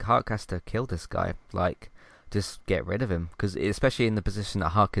 I think Huck has to kill this guy. Like, just get rid of him, because especially in the position that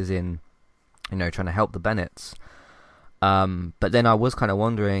Huck is in, you know, trying to help the Bennetts. But then I was kind of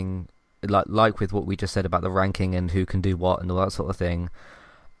wondering, like with what we just said about the ranking and who can do what and all that sort of thing.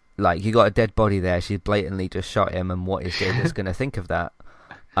 Like, you got a dead body there. She blatantly just shot him, and what is Jadis going to think of that?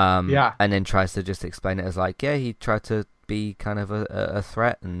 And then tries to just explain it as like, he tried to be kind of a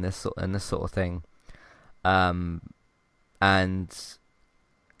threat and this sort of thing. I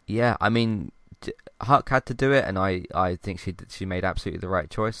mean, Huck had to do it, and I think she made absolutely the right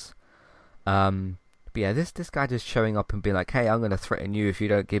choice. But yeah, this guy just showing up and being like, "Hey, I'm going to threaten you if you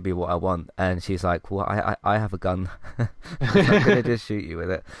don't give me what I want," and she's like, "Well, I have a gun. I'm going to just shoot you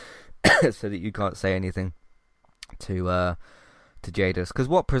with it, so that you can't say anything to Jadis." Because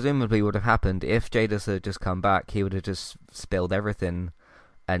what presumably would have happened if Jadis had just come back, he would have just spilled everything,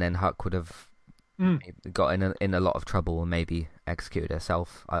 and then Huck would have got in a lot of trouble and maybe executed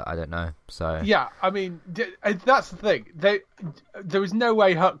herself. I don't know. So yeah, I mean, that's the thing. There was no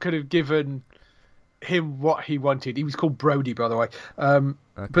way Huck could have given him what he wanted. He was called Brody, by the way. Okay.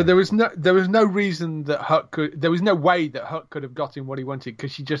 But there was no reason that Huck could. There was no way that Huck could have got him what he wanted,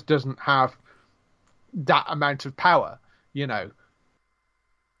 because she just doesn't have that amount of power. You know,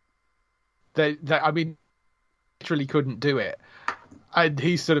 I mean, literally couldn't do it. And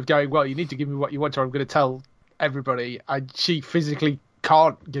he's sort of going, well, you need to give me what you want, or I'm going to tell everybody. And she physically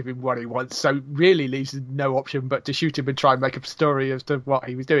can't give him what he wants, so really leaves no option but to shoot him and try and make up a story as to what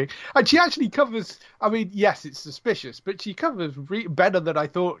he was doing. And she actually covers, I mean, yes, it's suspicious, but she covers better than I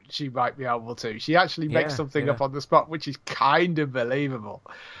thought she might be able to. She actually makes something up on the spot, which is kind of believable.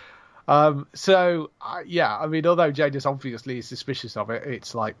 I mean, although Jadis obviously is suspicious of it,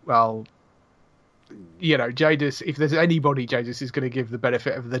 it's like, well, you know, Jadis, if there's anybody Jadis is going to give the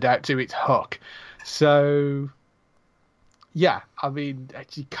benefit of the doubt to, it's Huck. So yeah, I mean,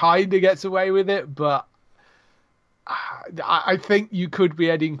 she kind of gets away with it, but I think you could be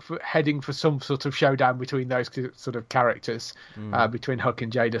heading for some sort of showdown between those sort of characters, between Huck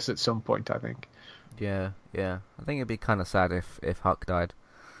and Jadis at some point, I think. Yeah. I think it'd be kind of sad if Huck died,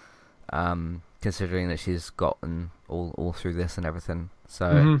 considering that she's gotten all through this and everything.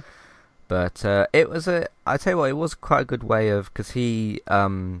 So, but it was I tell you what, it was quite a good way of, because he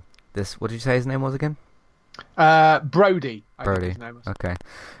what did you say his name was again? Brody. I think his name was. Okay.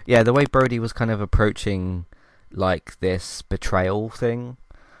 Yeah, the way Brody was kind of approaching like this betrayal thing,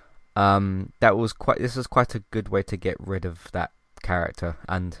 this was quite a good way to get rid of that character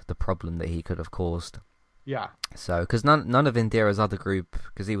and the problem that he could have caused. Yeah. So, because none of Indira's other group,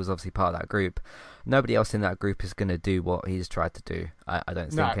 because he was obviously part of that group, nobody else in that group is going to do what he's tried to do. I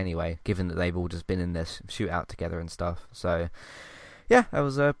don't think anyway, given that they've all just been in this shootout together and stuff. So, yeah, that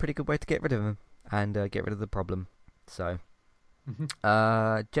was a pretty good way to get rid of him and get rid of the problem. So,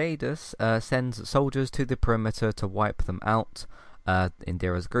 Jadis sends soldiers to the perimeter to wipe them out.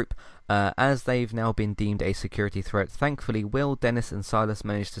 Indira's group, as they've now been deemed a security threat. Thankfully, Will, Dennis and Silas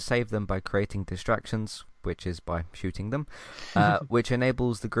manage to save them by creating distractions, which is by shooting them, which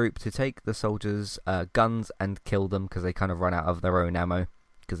enables the group to take the soldiers' guns and kill them because they kind of run out of their own ammo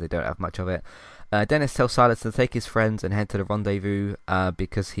because they don't have much of it. Dennis tells Silas to take his friends and head to the rendezvous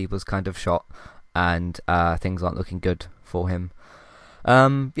because he was kind of shot and things aren't looking good for him.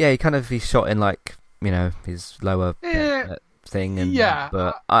 He's shot in his lower thing, and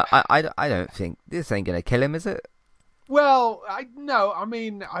but I don't think this ain't gonna kill him, is it? Well, I'm not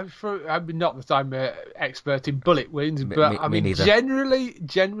that I'm an expert in bullet wounds, but me neither.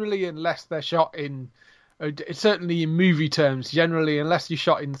 generally, unless they're shot in, certainly in movie terms, generally unless you're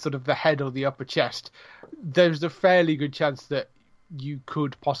shot in sort of the head or the upper chest, there's a fairly good chance that you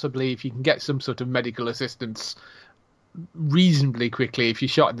could possibly, if you can get some sort of medical assistance reasonably quickly, if you're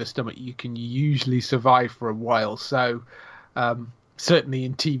shot in the stomach, you can usually survive for a while. So certainly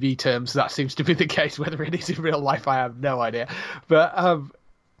in TV terms, that seems to be the case. Whether it is in real life, I have no idea. But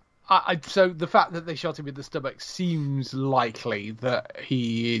so the fact that they shot him in the stomach seems likely that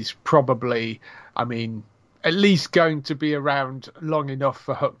he is probably, at least going to be around long enough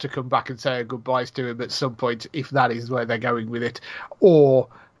for Huck to come back and say goodbyes to him at some point, if that is where they're going with it. Or,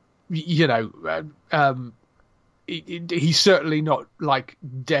 he's certainly not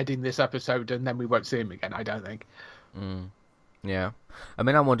dead in this episode and then we won't see him again, I don't think. Yeah,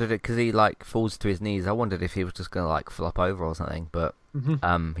 I wondered it because he falls to his knees. I wondered if he was just gonna flop over or something, but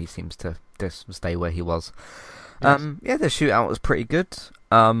he seems to just stay where he was. Yes. The shootout was pretty good.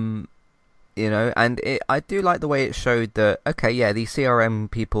 And I do like the way it showed that these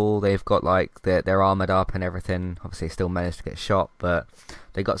CRM people, they've got they're armored up and everything. Obviously, they still managed to get shot, but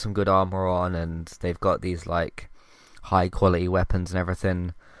they got some good armor on and they've got these high quality weapons and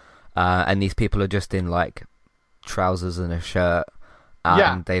everything. And these people are just in trousers and a shirt,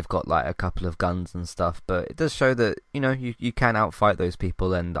 and they've got a couple of guns and stuff, but it does show that you can outfight those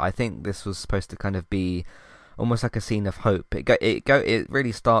people, and I think this was supposed to kind of be almost like a scene of hope. It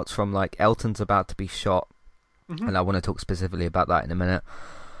really starts from Elton's about to be shot, and I want to talk specifically about that in a minute,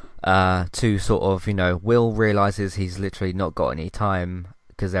 to sort of Will realizes he's literally not got any time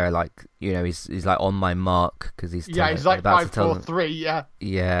because they're he's on my mark because he's he's 5, 4, 3,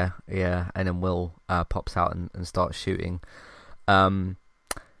 yeah, and then Will pops out and starts shooting. I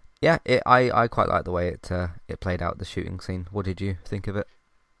quite like the way it played out, the shooting scene. What did you think of it?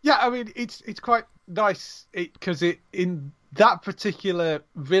 It's quite nice because it in that particular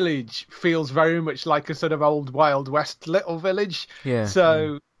village feels very much like a sort of old Wild West little village.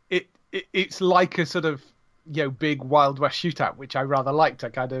 So it's like a sort of big Wild West shootout, which I rather liked. I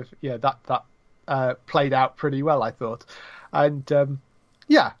kind of that played out pretty well, I thought. And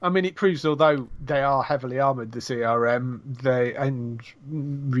it proves, although they are heavily armored, the CRM, and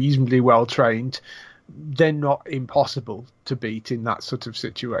reasonably well trained, they're not impossible to beat in that sort of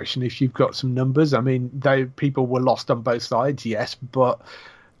situation if you've got some numbers. People were lost on both sides, yes, but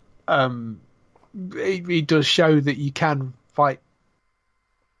it does show that you can fight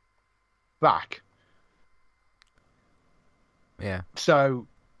back. Yeah. So,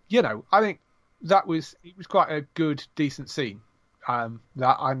 I think it was quite a good, decent scene. You've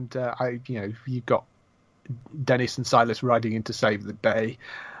got Dennis and Silas riding in to save the day.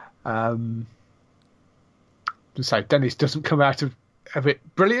 So Dennis doesn't come out of it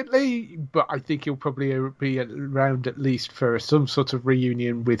brilliantly, but I think he'll probably be around at least for some sort of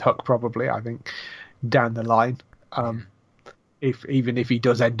reunion with Huck, probably, I think, down the line. Even if he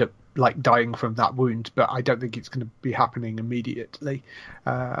does end up dying from that wound, but I don't think it's going to be happening immediately.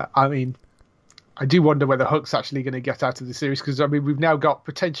 I do wonder whether Huck's actually going to get out of the series, because we've now got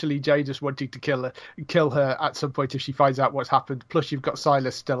potentially Jadis wanting to kill her at some point if she finds out what's happened. Plus, you've got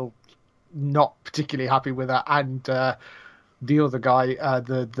Silas still not particularly happy with her, and the other guy,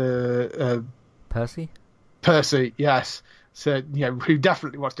 Percy, yes. So who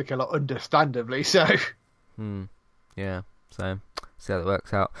definitely wants to kill her, understandably. So, yeah. So see how that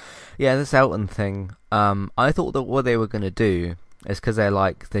works out. Yeah, this Elton thing. I thought that what they were going to do is, because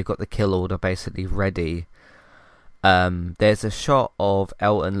they've got the kill order basically ready. There's a shot of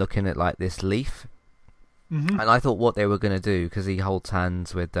Elton looking at this leaf, and I thought what they were going to do, because he holds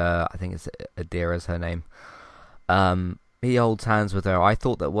hands with I think it's Adira's her name. He holds hands with her. I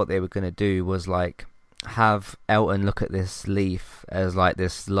thought that what they were going to do was have Elton look at this leaf as like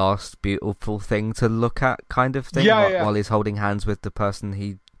this last beautiful thing to look at, kind of thing, while he's holding hands with the person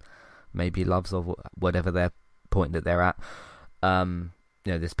he maybe loves or whatever their point that they're at.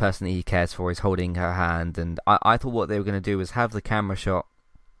 This person that he cares for is holding her hand, and I thought what they were going to do was have the camera shot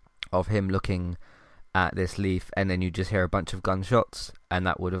of him looking at this leaf, and then you just hear a bunch of gunshots, and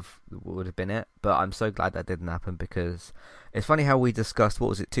that would have been it. But I'm so glad that didn't happen, because it's funny how we discussed, what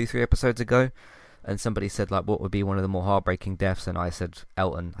was it, 2-3 episodes ago, and somebody said like what would be one of the more heartbreaking deaths, and I said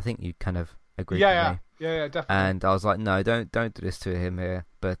Elton. I think you kind of agreed with me. Yeah, definitely. And I was like, no, don't do this to him here.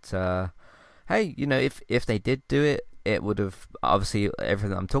 But hey, if they did do it, it would have, obviously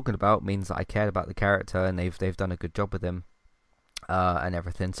everything I'm talking about means that I cared about the character, and they've done a good job with him and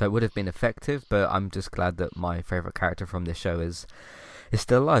everything, so it would have been effective. But I'm just glad that my favourite character from this show is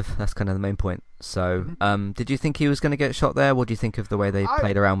still alive. That's kind of the main point. So did you think he was going to get shot there? What do you think of the way they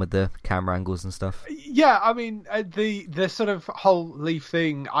played around with the camera angles and stuff? Yeah, I mean, the sort of whole leaf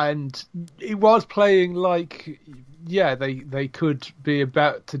thing, and it was playing like, yeah, they could be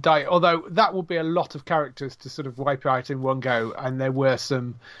about to die, although that would be a lot of characters to sort of wipe out in one go. And there were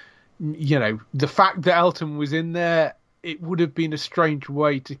some, the fact that Elton was in there, it would have been a strange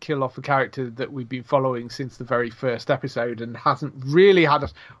way to kill off a character that we've been following since the very first episode and hasn't really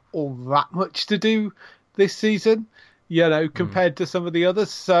had all that much to do this season, compared to some of the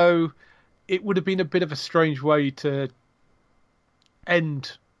others. So it would have been a bit of a strange way to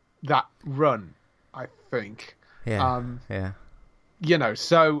end that run, I think. Yeah.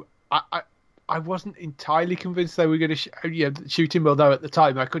 So I wasn't entirely convinced they were going to shoot him, although at the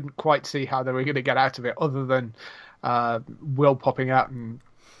time I couldn't quite see how they were going to get out of it other than Will popping out and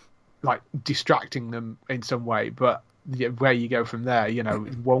like distracting them in some way. But where you go from there,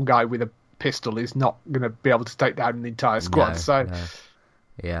 one guy with a pistol is not going to be able to take down an entire squad. So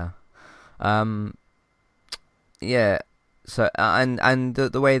and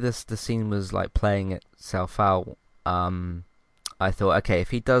the way the scene was like playing itself out, I thought, okay,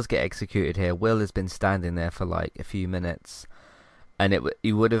 if he does get executed here, Will has been standing there for like a few minutes, and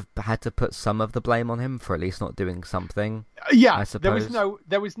you would have had to put some of the blame on him for at least not doing something. Yeah, I suppose.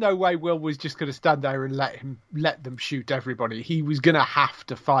 There was no way Will was just going to stand there and let them shoot everybody. He was going to have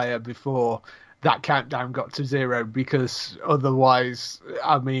to fire before that countdown got to 0, because otherwise,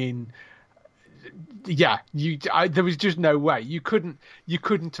 I mean, there was just no way. You couldn't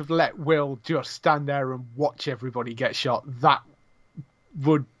have let Will just stand there and watch everybody get shot. That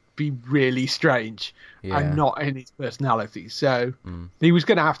would be really strange and not in his personality. So he was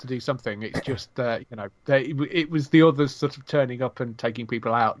going to have to do something. It's just it was the others sort of turning up and taking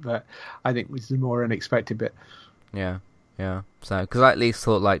people out that I think was the more unexpected bit. Yeah. So because I at least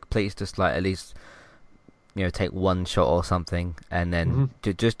thought like, please just like at least take one shot or something, and then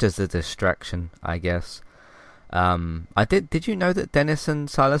just as a distraction, I guess. Did you know that Dennis and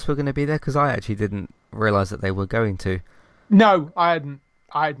Silas were going to be there? Because I actually didn't realize that they were going to. No, I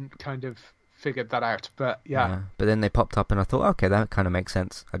hadn't kind of figured that out, but yeah. But then they popped up, and I thought, okay, that kind of makes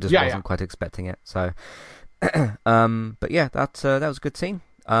sense. I just wasn't quite expecting it. So, but yeah, that was a good scene.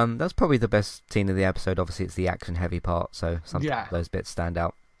 That's probably the best scene of the episode. Obviously, it's the action-heavy part, so sometimes those bits stand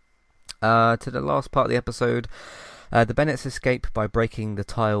out. To the last part of the episode, the Bennetts escape by breaking the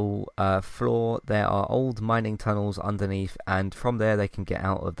tile floor. There are old mining tunnels underneath, and from there they can get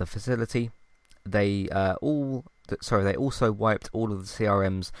out of the facility. They also wiped all of the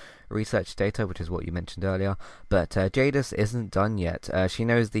CRM's research data, which is what you mentioned earlier. But Jadis isn't done yet. She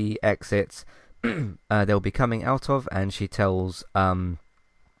knows the exits they'll be coming out of, and she tells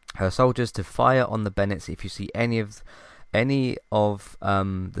her soldiers to fire on the Bennetts if you see any of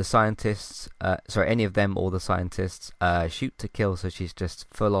the scientists. Any of them or the scientists. Shoot to kill. So she's just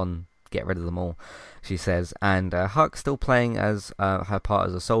full on get rid of them all, she says. And Huck, still playing as her part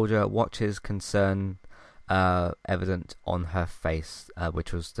as a soldier, watches concern evident on her face,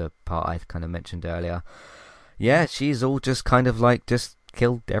 which was the part I kind of mentioned earlier. Yeah, she's all just kind of like just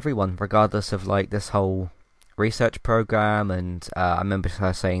killed everyone, regardless of like this whole research program. And I remember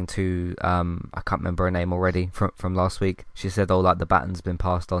her saying to I can't remember her name already from last week. She said, "Oh, like the baton's been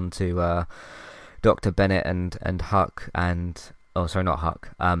passed on to Dr. Bennett and Huck and not Huck,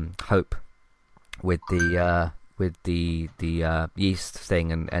 Hope, with the yeast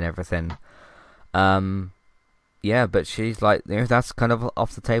thing and everything." Yeah, but she's like, that's kind of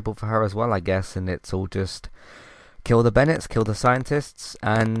off the table for her as well, I guess, and it's all just kill the Bennetts, kill the scientists,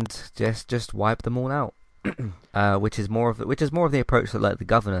 and just wipe them all out. Which is more of the approach that like the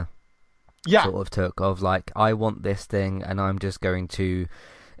governor sort of took, of like, I want this thing, and I'm just going to,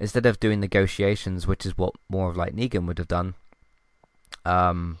 instead of doing negotiations, which is what more of like Negan would have done,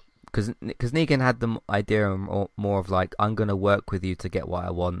 because Negan had the idea more of like, I'm going to work with you to get what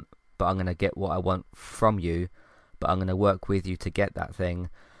I want, but I'm going to get what I want from you, but I'm going to work with you to get that thing.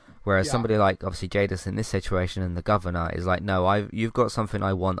 Whereas somebody like, obviously, Jadis in this situation and the governor is like, no, you've got something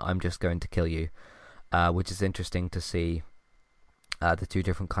I want, I'm just going to kill you. Which is interesting to see the two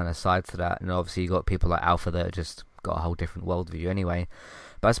different kind of sides to that. And obviously you got people like Alpha that just got a whole different worldview anyway.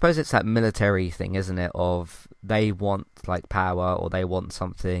 But I suppose it's that military thing, isn't it, of they want like power or they want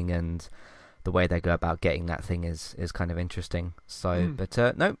something, and the way they go about getting that thing is kind of interesting. So, but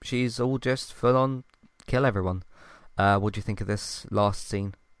no, she's all just full on kill everyone. What do you think of this last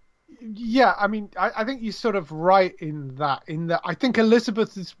scene? Yeah, I mean, I think you're sort of right in that. I think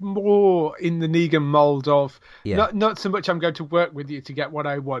Elizabeth is more in the Negan mold of not so much I'm going to work with you to get what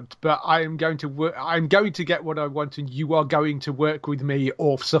I want, but I'm going to get what I want, and you are going to work with me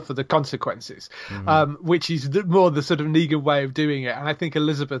or suffer the consequences. Which is more the sort of Negan way of doing it. And I think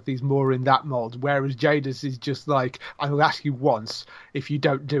Elizabeth is more in that mold, whereas Jadis is just like, I'll ask you once, if you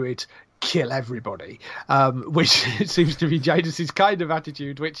don't do it, kill everybody, which seems to be Jadis's kind of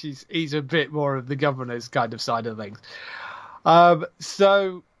attitude, which he's a bit more of the governor's kind of side of things.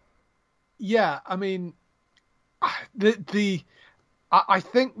 So yeah, I mean, I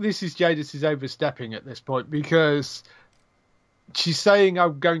think this is Jadis's overstepping at this point, because she's saying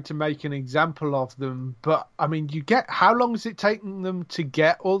I'm going to make an example of them, but I mean, how long has it taken them to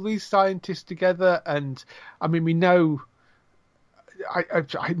get all these scientists together? And I mean, we know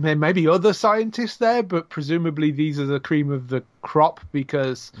there may be other scientists there, but presumably these are the cream of the crop,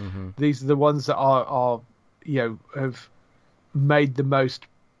 because these are the ones that are have made the most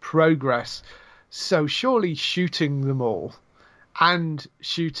progress. So surely shooting them all and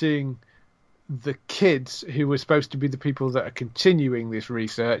shooting the kids who were supposed to be the people that are continuing this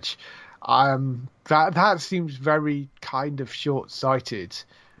research, that seems very kind of short-sighted.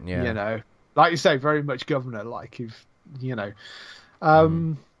 Like you say, very much governor like, if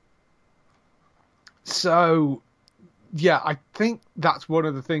so yeah, I think that's one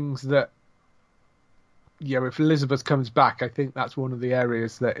of the things that, if Elizabeth comes back, I think that's one of the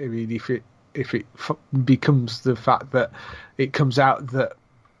areas that, I mean, if it becomes the fact that it comes out that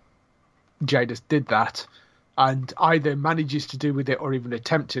Jadis did that and either manages to do with it or even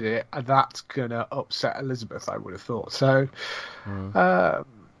attempted it, that's gonna upset Elizabeth, I would have thought. So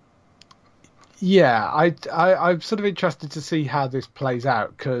yeah, I'm sort of interested to see how this plays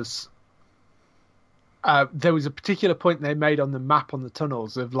out, because there was a particular point they made on the map on the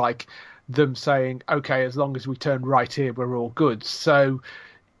tunnels of like them saying, okay, as long as we turn right here, we're all good. So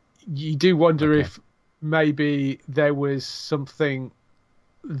you do wonder if maybe there was something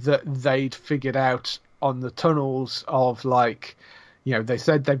that they'd figured out on the tunnels of like, they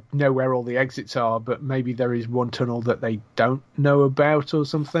said they know where all the exits are, but maybe there is one tunnel that they don't know about or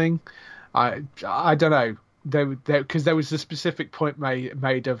something. I don't know, because there was a specific point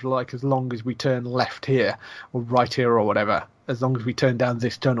made of like, as long as we turn left here or right here or whatever, as long as we turn down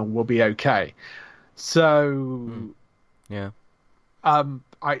this tunnel, we'll be okay. So I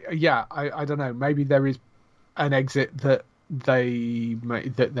don't know, maybe there is an exit that they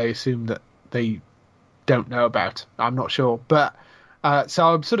assume that they don't know about. I'm not sure, but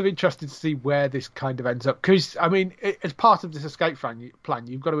so I'm sort of interested to see where this kind of ends up, because I mean, as part of this escape plan,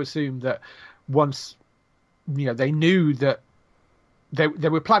 you've got to assume that once they knew that they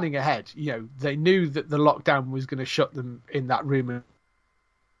were planning ahead. They knew that the lockdown was going to shut them in that room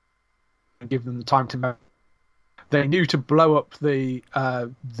and give them the time to. They knew to blow up the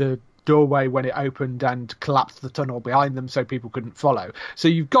doorway when it opened and collapse the tunnel behind them so people couldn't follow. So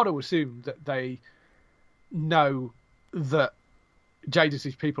you've got to assume that they know that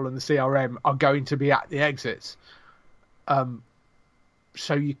Jadis's people and the CRM are going to be at the exits.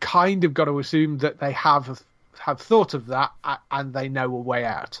 So you kind of got to assume that they have thought of that and they know a way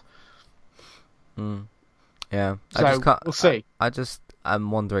out. Yeah. So we'll see.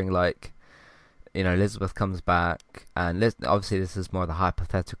 I'm wondering, like, Elizabeth comes back, and obviously this is more the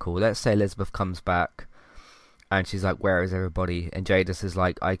hypothetical. Let's say Elizabeth comes back and she's like, where is everybody? And Jadis is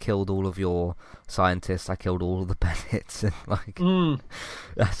like, I killed all of your scientists, I killed all of the Bennetts, and like,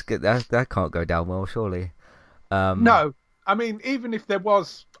 that's good. That can't go down well, surely. No, I mean, even if there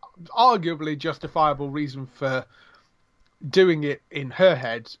was arguably justifiable reason for doing it in her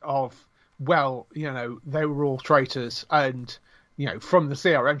head of, well, they were all traitors, and from the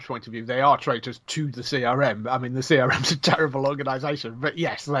CRM's point of view, they are traitors to the CRM. I mean, the CRM's a terrible organisation, but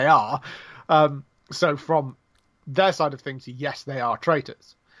yes, they are. So from their side of things, yes, they are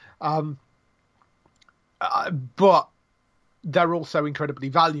traitors. But they're also incredibly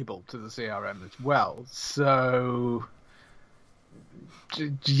valuable to the CRM as well. So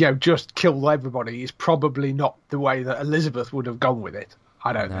just kill everybody is probably not the way that Elizabeth would have gone with it.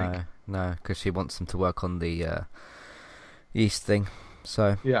 I don't think. No, because she wants them to work on the yeast thing.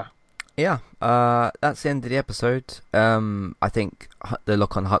 So yeah, that's the end of the episode. I think the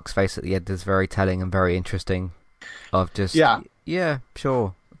look on Huck's face at the end is very telling and very interesting. Of just yeah,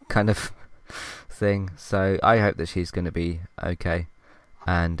 sure, kind of thing. So I hope that she's going to be okay,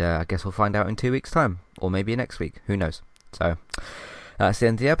 and I guess we'll find out in 2 weeks' time, or maybe next week. Who knows? So that's the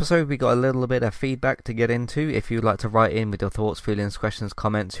end of the episode. We got a little bit of feedback to get into. If you'd like to write in with your thoughts, feelings, questions,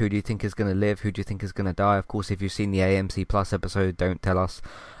 comments, who do you think is going to live? Who do you think is going to die? Of course, if you've seen the AMC Plus episode, don't tell us.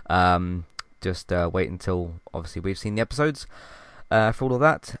 Just wait until obviously we've seen the episodes. For all of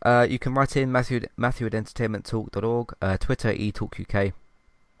that, you can write in Matthew at entertainmenttalk.org, Twitter eTalkUK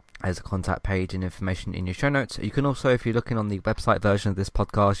as a contact page and information in your show notes. You can also, if you're looking on the website version of this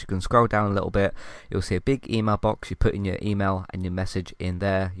podcast, you can scroll down a little bit. You'll see a big email box. You put in your email and your message in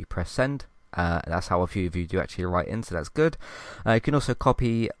there. You press send. That's how a few of you do actually write in, so that's good. You can also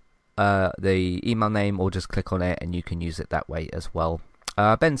copy the email name or just click on it and you can use it that way as well.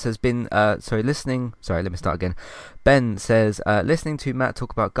 Ben says, Ben says, listening to Matt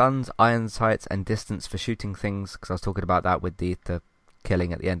talk about guns, iron sights, and distance for shooting things, because I was talking about that with the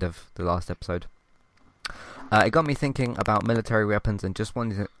killing at the end of the last episode. It got me thinking about military weapons and just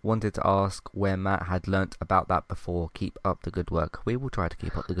wanted to ask where Matt had learnt about that before. Keep up the good work. We will try to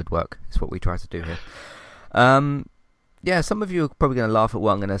keep up the good work. It's what we try to do here. Yeah, some of you are probably going to laugh at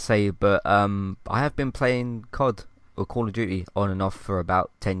what I'm going to say, but I have been playing COD or Call of Duty on and off for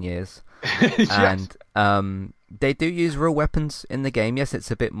about 10 years. Yes. And they do use real weapons in the game. Yes, it's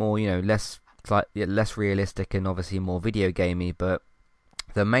a bit more, less realistic and obviously more video gamey, but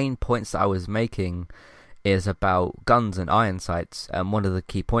the main points that I was making is about guns and iron sights, and one of the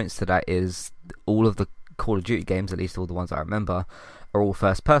key points to that is all of the Call of Duty games, at least all the ones I remember, are all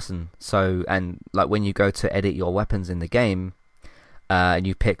first person. So, and like when you go to edit your weapons in the game, and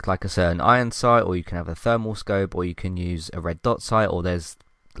you pick like a certain iron sight, or you can have a thermal scope, or you can use a red dot sight, or there's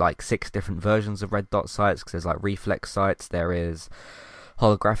like 6 different versions of red dot sights, because there's like reflex sights, there is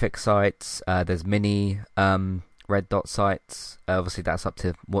holographic sights, there's mini red dot sights. Obviously that's up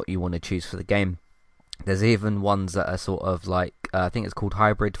to what you want to choose for the game. There's even ones that are sort of like, I think it's called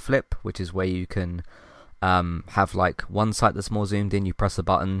hybrid flip, which is where you can have like one sight that's more zoomed in, you press a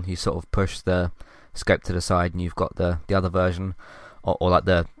button, you sort of push the scope to the side, and you've got the other version, or like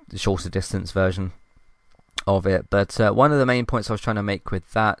the shorter distance version of it. But one of the main points I was trying to make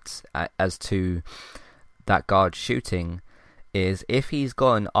with that, as to that guard shooting, is if he's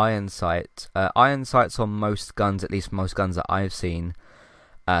got an iron sights on most guns, at least most guns that I've seen,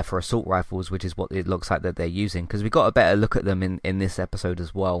 for assault rifles, which is what it looks like that they're using, because we got a better look at them in this episode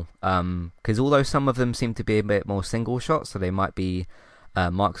as well, because although some of them seem to be a bit more single shot, so they might be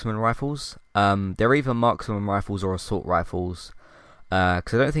marksman rifles, they're either marksman rifles or assault rifles,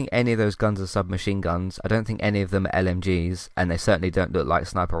 because I don't think any of those guns are submachine guns. I don't think any of them are LMGs, and they certainly don't look like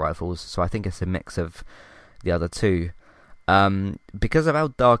sniper rifles, so I think it's a mix of the other two. Because of how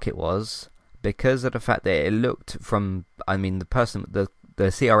dark it was, because of the fact that it looked from, the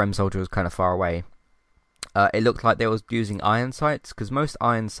CRM soldier was kind of far away, it looked like they was using iron sights, because most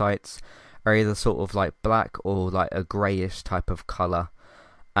iron sights are either sort of like black or like a greyish type of colour,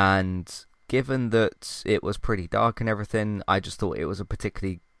 and given that it was pretty dark and everything, I just thought it was a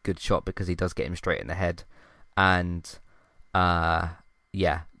particularly good shot, because he does get him straight in the head, and the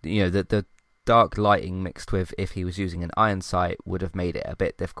dark lighting mixed with if he was using an iron sight would have made it a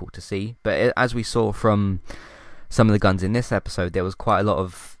bit difficult to see. But as we saw from some of the guns in this episode, there was quite a lot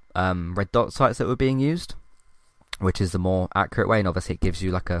of red dot sights that were being used, which is the more accurate way, and obviously it gives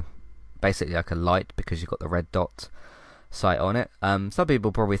you basically like a light, because you've got the red dot sight on it. Some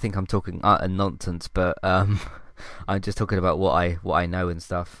people probably think I'm talking utter nonsense, but I'm just talking about what I know and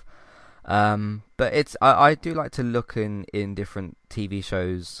stuff. But it's I do like to look in different TV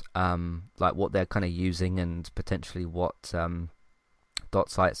shows, like what they're kind of using, and potentially what dot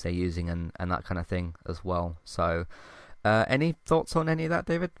sights they're using, and that kind of thing as well. So any thoughts on any of that,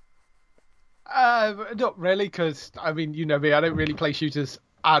 David? Not really, because you know me, I don't really play shooters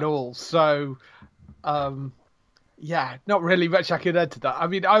at all, so yeah, not really much I can add to that.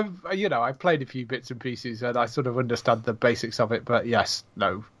 I've played a few bits and pieces, and I sort of understand the basics of it, but yes,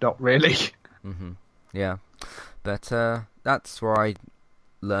 no, not really. Mm-hmm. Yeah, but that's where I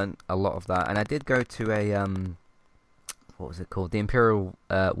learnt a lot of that, and I did go to a what was it called? The Imperial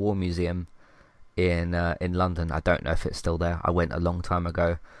War Museum in London. I don't know if it's still there. I went a long time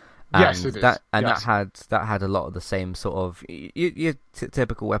ago, Yes, it is. That had a lot of the same sort of your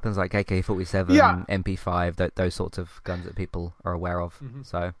typical weapons like AK-47, MP5, those sorts of guns that people are aware of. Mm-hmm.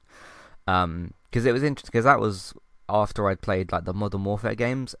 So, because it was interesting, because that was after I'd played like the Modern Warfare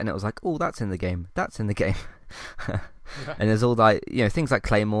games, and it was like, oh, that's in the game. And there's all like, things like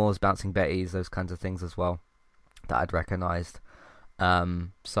Claymores, Bouncing Bettys, those kinds of things as well that I'd recognised.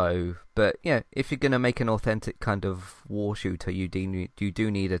 But if you're going to make an authentic kind of war shooter, you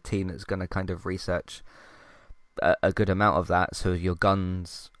do need a team that's going to kind of research a good amount of that, so your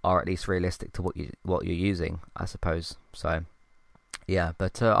guns are at least realistic to what you're using, I suppose. So yeah,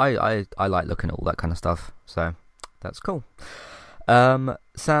 but I like looking at all that kind of stuff, so that's cool.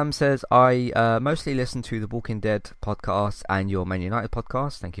 Sam says, I mostly listen to the Walking Dead podcast and your Man United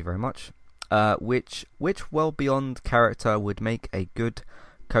podcast. Thank you very much. Which Well Beyond character would make a good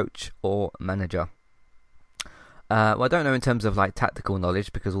coach or manager? Well, I don't know in terms of like tactical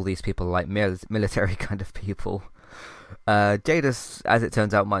knowledge, because all these people are like military kind of people. Jadis, as it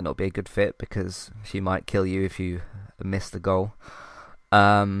turns out, might not be a good fit because she might kill you if you miss the goal.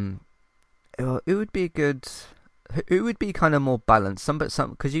 It would be good. It would be kind of more balanced.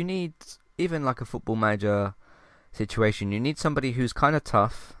 Because you need, even like a football manager situation, you need somebody who's kind of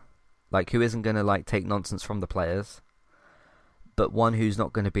tough, like who isn't going to like take nonsense from the players, but one who's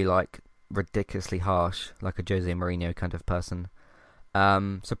not going to be like ridiculously harsh, like a Jose Mourinho kind of person.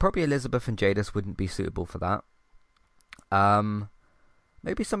 So probably Elizabeth and Jadis wouldn't be suitable for that.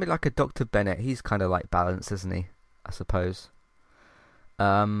 Maybe somebody like a Dr. Bennett. He's kind of like balanced, isn't he? I suppose.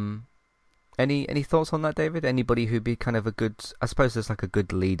 Any thoughts on that, David? Anybody who'd be kind of a good, I suppose there's like a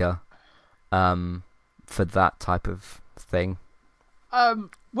good leader for that type of thing?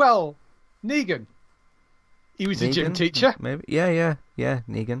 Well, Negan. He was a gym teacher. Maybe. Yeah,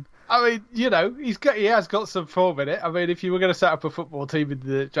 Negan. I mean, he has got some form in it. I mean, if you were going to set up a football team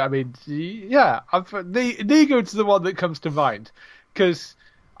Negan's the one that comes to mind. Because,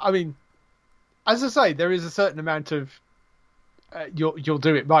 I mean, as I say, there is a certain amount of you'll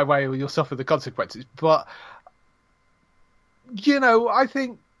do it my way or you'll suffer the consequences. But, I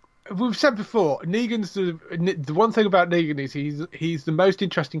think we've said before, Negan's the one thing about Negan is he's the most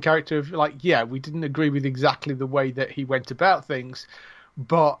interesting character of, like, we didn't agree with exactly the way that he went about things,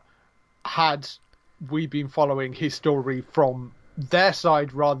 but had we been following his story from their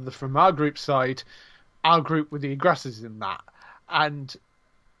side rather than from our group's side, our group were the aggressors in that. And,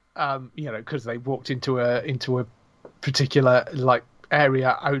 because they walked into a particular like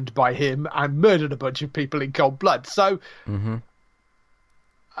area owned by him and murdered a bunch of people in cold blood. So, we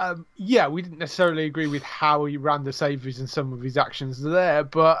didn't necessarily agree with how he ran the Savories and some of his actions there,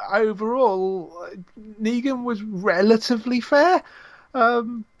 but overall, Negan was relatively fair.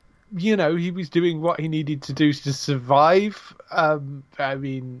 He was doing what he needed to do to survive. The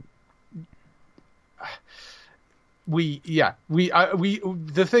thing with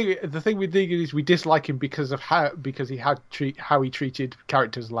Negan is we dislike him because how he treated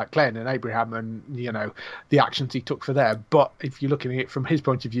characters like Glenn and Abraham and the actions he took for them. But if you're looking at it from his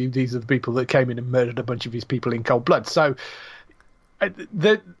point of view, these are the people that came in and murdered a bunch of his people in cold blood. So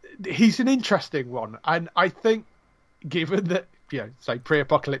he's an interesting one, and I think given that say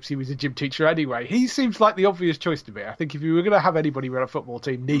pre-apocalypse he was a gym teacher anyway, he seems like the obvious choice to me. I think if you were going to have anybody run a football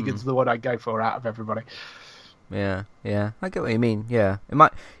team, Negan's the one I'd go for out of everybody. Yeah, I get what you mean. Yeah,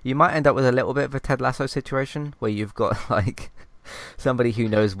 you might end up with a little bit of a Ted Lasso situation where you've got like somebody who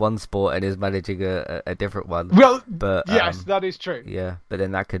knows one sport and is managing a different one. Well, but yes, that is true. Yeah, but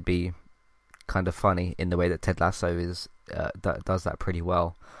then that could be kind of funny in the way that Ted Lasso does that pretty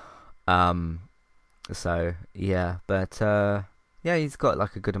well. So yeah, but he's got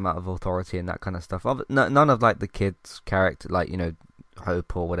like a good amount of authority and that kind of stuff. None of like the kids' character, like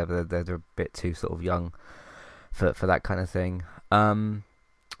Hope or whatever, they're a bit too sort of young for that kind of thing.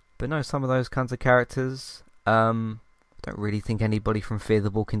 But no, some of those kinds of characters, don't really think anybody from Fear the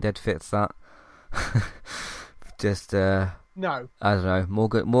Walking Dead fits that. Just no, I don't know.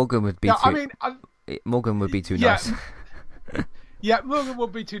 Morgan would be. No, Morgan would be too nice. Yeah, Morgan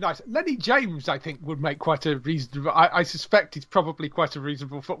would be too nice. Lenny James, I think, would make quite a reasonable. I suspect he's probably quite a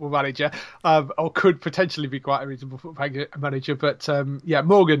reasonable football manager, or could potentially be quite a reasonable football manager. But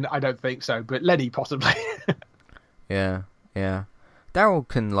Morgan, I don't think so. But Lenny, possibly. Yeah. Daryl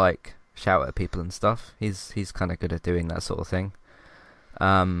can like shout at people and stuff. He's kind of good at doing that sort of thing.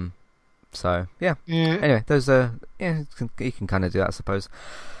 So yeah. Anyway, those you can kind of do that, I suppose.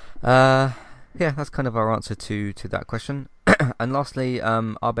 That's kind of our answer to that question. And lastly,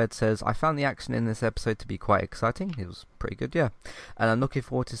 Abed says, I found the action in this episode to be quite exciting. It was pretty good, yeah. And I'm looking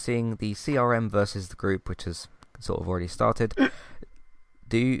forward to seeing the CRM versus the group, which has sort of already started.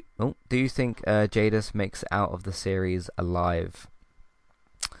 do you think Jadis makes it out of the series alive?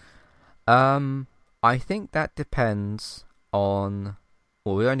 I think that depends on.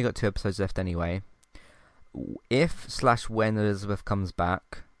 Well, we only got 2 episodes left anyway. If/when Elizabeth comes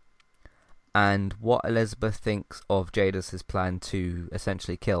back, and what Elizabeth thinks of Jadis's plan to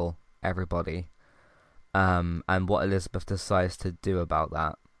essentially kill everybody, and what Elizabeth decides to do about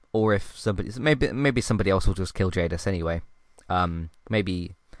that, or if maybe somebody else will just kill Jadis anyway.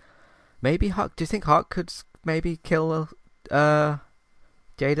 Maybe Huck. Do you think Huck could maybe kill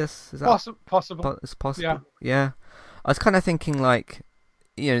Jadis? Is that possible? It's possible. Yeah. I was kind of thinking like,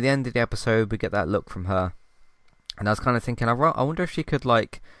 the end of the episode we get that look from her, and I was kind of thinking, I wonder if she could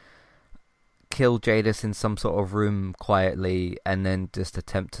like kill Jadis in some sort of room quietly, and then just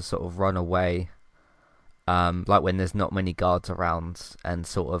attempt to sort of run away. Like when there's not many guards around, and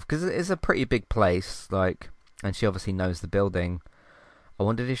sort of because it's a pretty big place, like, and she obviously knows the building. I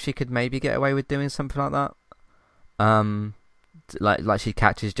wondered if she could maybe get away with doing something like that. Like she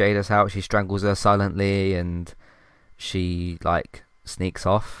catches Jadis out, she strangles her silently, and she like sneaks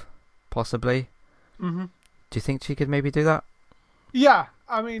off, possibly. Mm-hmm. Do you think she could maybe do that? Yeah,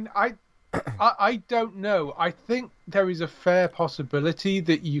 I mean, I don't know. I think there is a fair possibility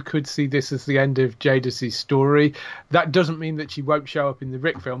that you could see this as the end of Jadis' story. That doesn't mean that she won't show up in the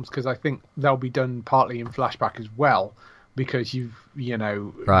Rick films, because I think they'll be done partly in flashback as well. Because you need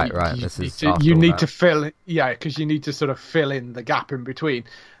to fill, because you need to sort of fill in the gap in between.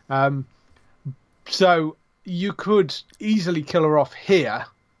 So you could easily kill her off here,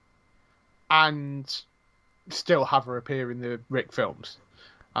 and still have her appear in the Rick films.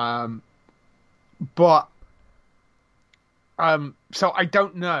 But so I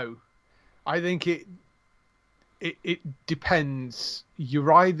don't know. I think it depends.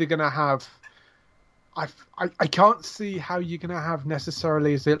 You're either going to have. I can't see how you're going to have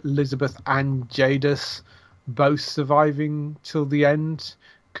necessarily Elizabeth and Jadis both surviving till the end,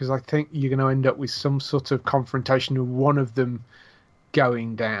 because I think you're going to end up with some sort of confrontation of one of them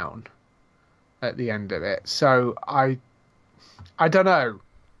going down at the end of it. So I don't know.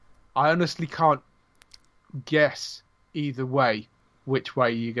 I honestly can't guess either way which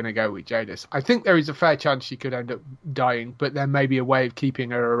way you're going to go with Jadis. I think there is a fair chance she could end up dying, but there may be a way of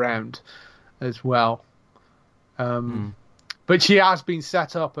keeping her around as well. But she has been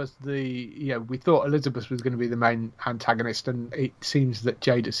set up as we thought Elizabeth was going to be the main antagonist, and it seems that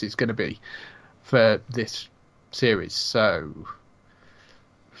Jadis is going to be for this series. So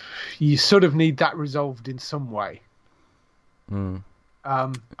you sort of need that resolved in some way. And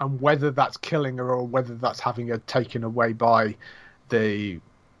whether that's killing her or whether that's having her taken away by the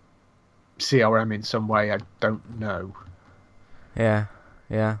CRM in some way, I don't know. Yeah.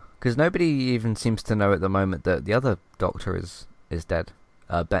 Because nobody even seems to know at the moment that the other doctor is dead.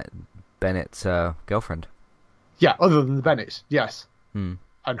 Bennett's girlfriend. Yeah, other than the Bennetts, yes. And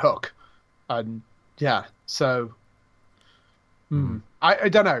Hook. And yeah, so I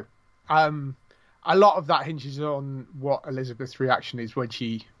don't know. A lot of that hinges on what Elizabeth's reaction is when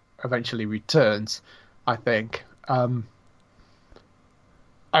she eventually returns, I think.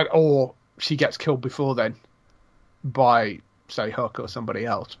 Or she gets killed before then by, say, Hook or somebody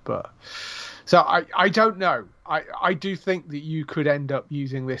else. But so I don't know. I do think that you could end up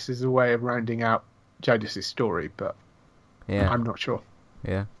using this as a way of rounding out Jadis' story, but I'm not sure.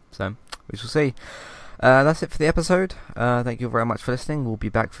 Yeah, so we shall see. That's it for the episode. Thank you very much for listening. We'll be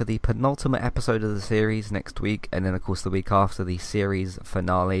back for the penultimate episode of the series next week, and then of course the week after, the series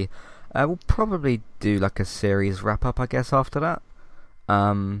finale. We'll probably do like a series wrap up, I guess, after that.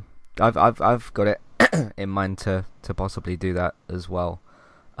 I've got it in mind to possibly do that as well,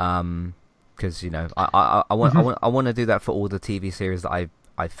 because I want to do that for all the TV series that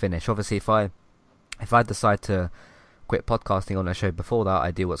I finish. Obviously, if I decide to quit podcasting on a show before that,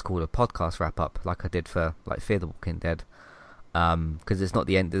 I do what's called a podcast wrap up, like I did for like Fear the Walking Dead, because it's not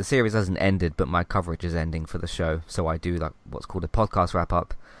the end. The series hasn't ended, but my coverage is ending for the show, so I do like what's called a podcast wrap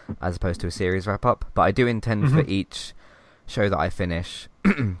up as opposed to a series wrap up. But I do intend for each show that I finish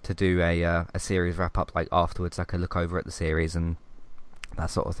to do a series wrap up, like afterwards, like a look over at the series and that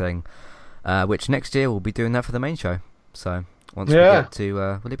sort of thing, which next year we'll be doing that for the main show. So once we get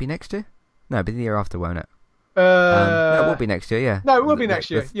to will it be next year? No, it'll be the year after, won't it? No, it will be next year. Yeah, no, it will be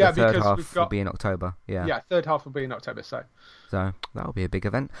next year. The third half will be in October. Yeah, third half will be in October. So that'll be a big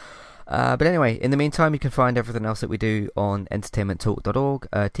event. But anyway, in the meantime, you can find everything else that we do on entertainmenttalk.org,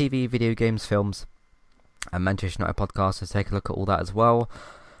 TV, video games, films, and Manchester United podcast, so take a look at all that as well,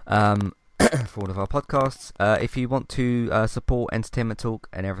 for all of our podcasts. If you want to support Entertainment Talk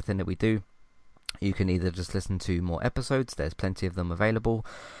and everything that we do, You can either just listen to more episodes, there's plenty of them available.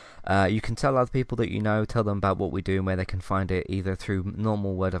 You can tell other people that you know, tell them about what we do and where they can find it, either through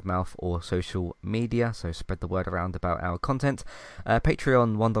normal word of mouth or social media, so spread the word around about our content.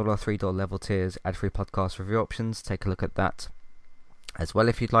 Patreon, $1, $3 level tiers, ad-free podcast review options, take a look at that as well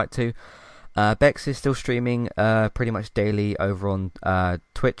if you'd like to. Bex is still streaming pretty much daily over on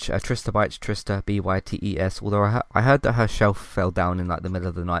Twitch. Trista Bytes, Trista, Bytes, although I heard that her shelf fell down in like the middle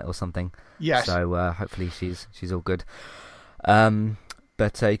of the night or something. Yes. So hopefully she's all good.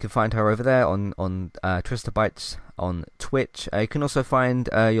 But you can find her over there on Trista Bytes on Twitch. You can also find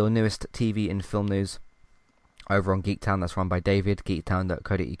your newest TV and film news over on Geektown. That's run by David,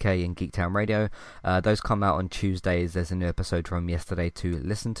 geektown.co.uk and Geektown Radio. Those come out on Tuesdays. There's a new episode from yesterday to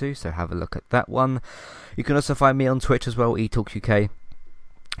listen to, so have a look at that one. You can also find me on Twitch as well, eTalkUK,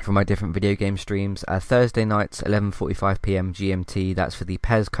 for my different video game streams. Thursday nights, 11:45pm GMT. That's for the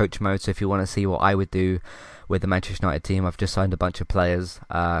PES coach mode, so if you want to see what I would do with the Manchester United team, I've just signed a bunch of players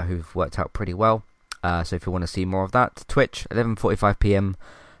who've worked out pretty well. So if you want to see more of that, Twitch, 11:45pm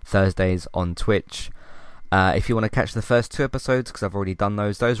Thursdays on Twitch. If you want to catch the first 2 episodes, because I've already done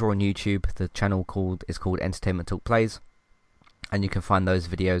those are on YouTube. The channel is called Entertainment Talk Plays, and you can find those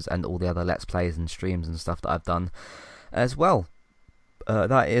videos and all the other Let's Plays and streams and stuff that I've done as well.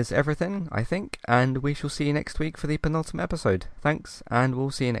 That is everything, I think, and we shall see you next week for the penultimate episode. Thanks, and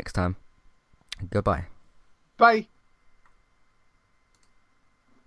we'll see you next time. Goodbye. Bye.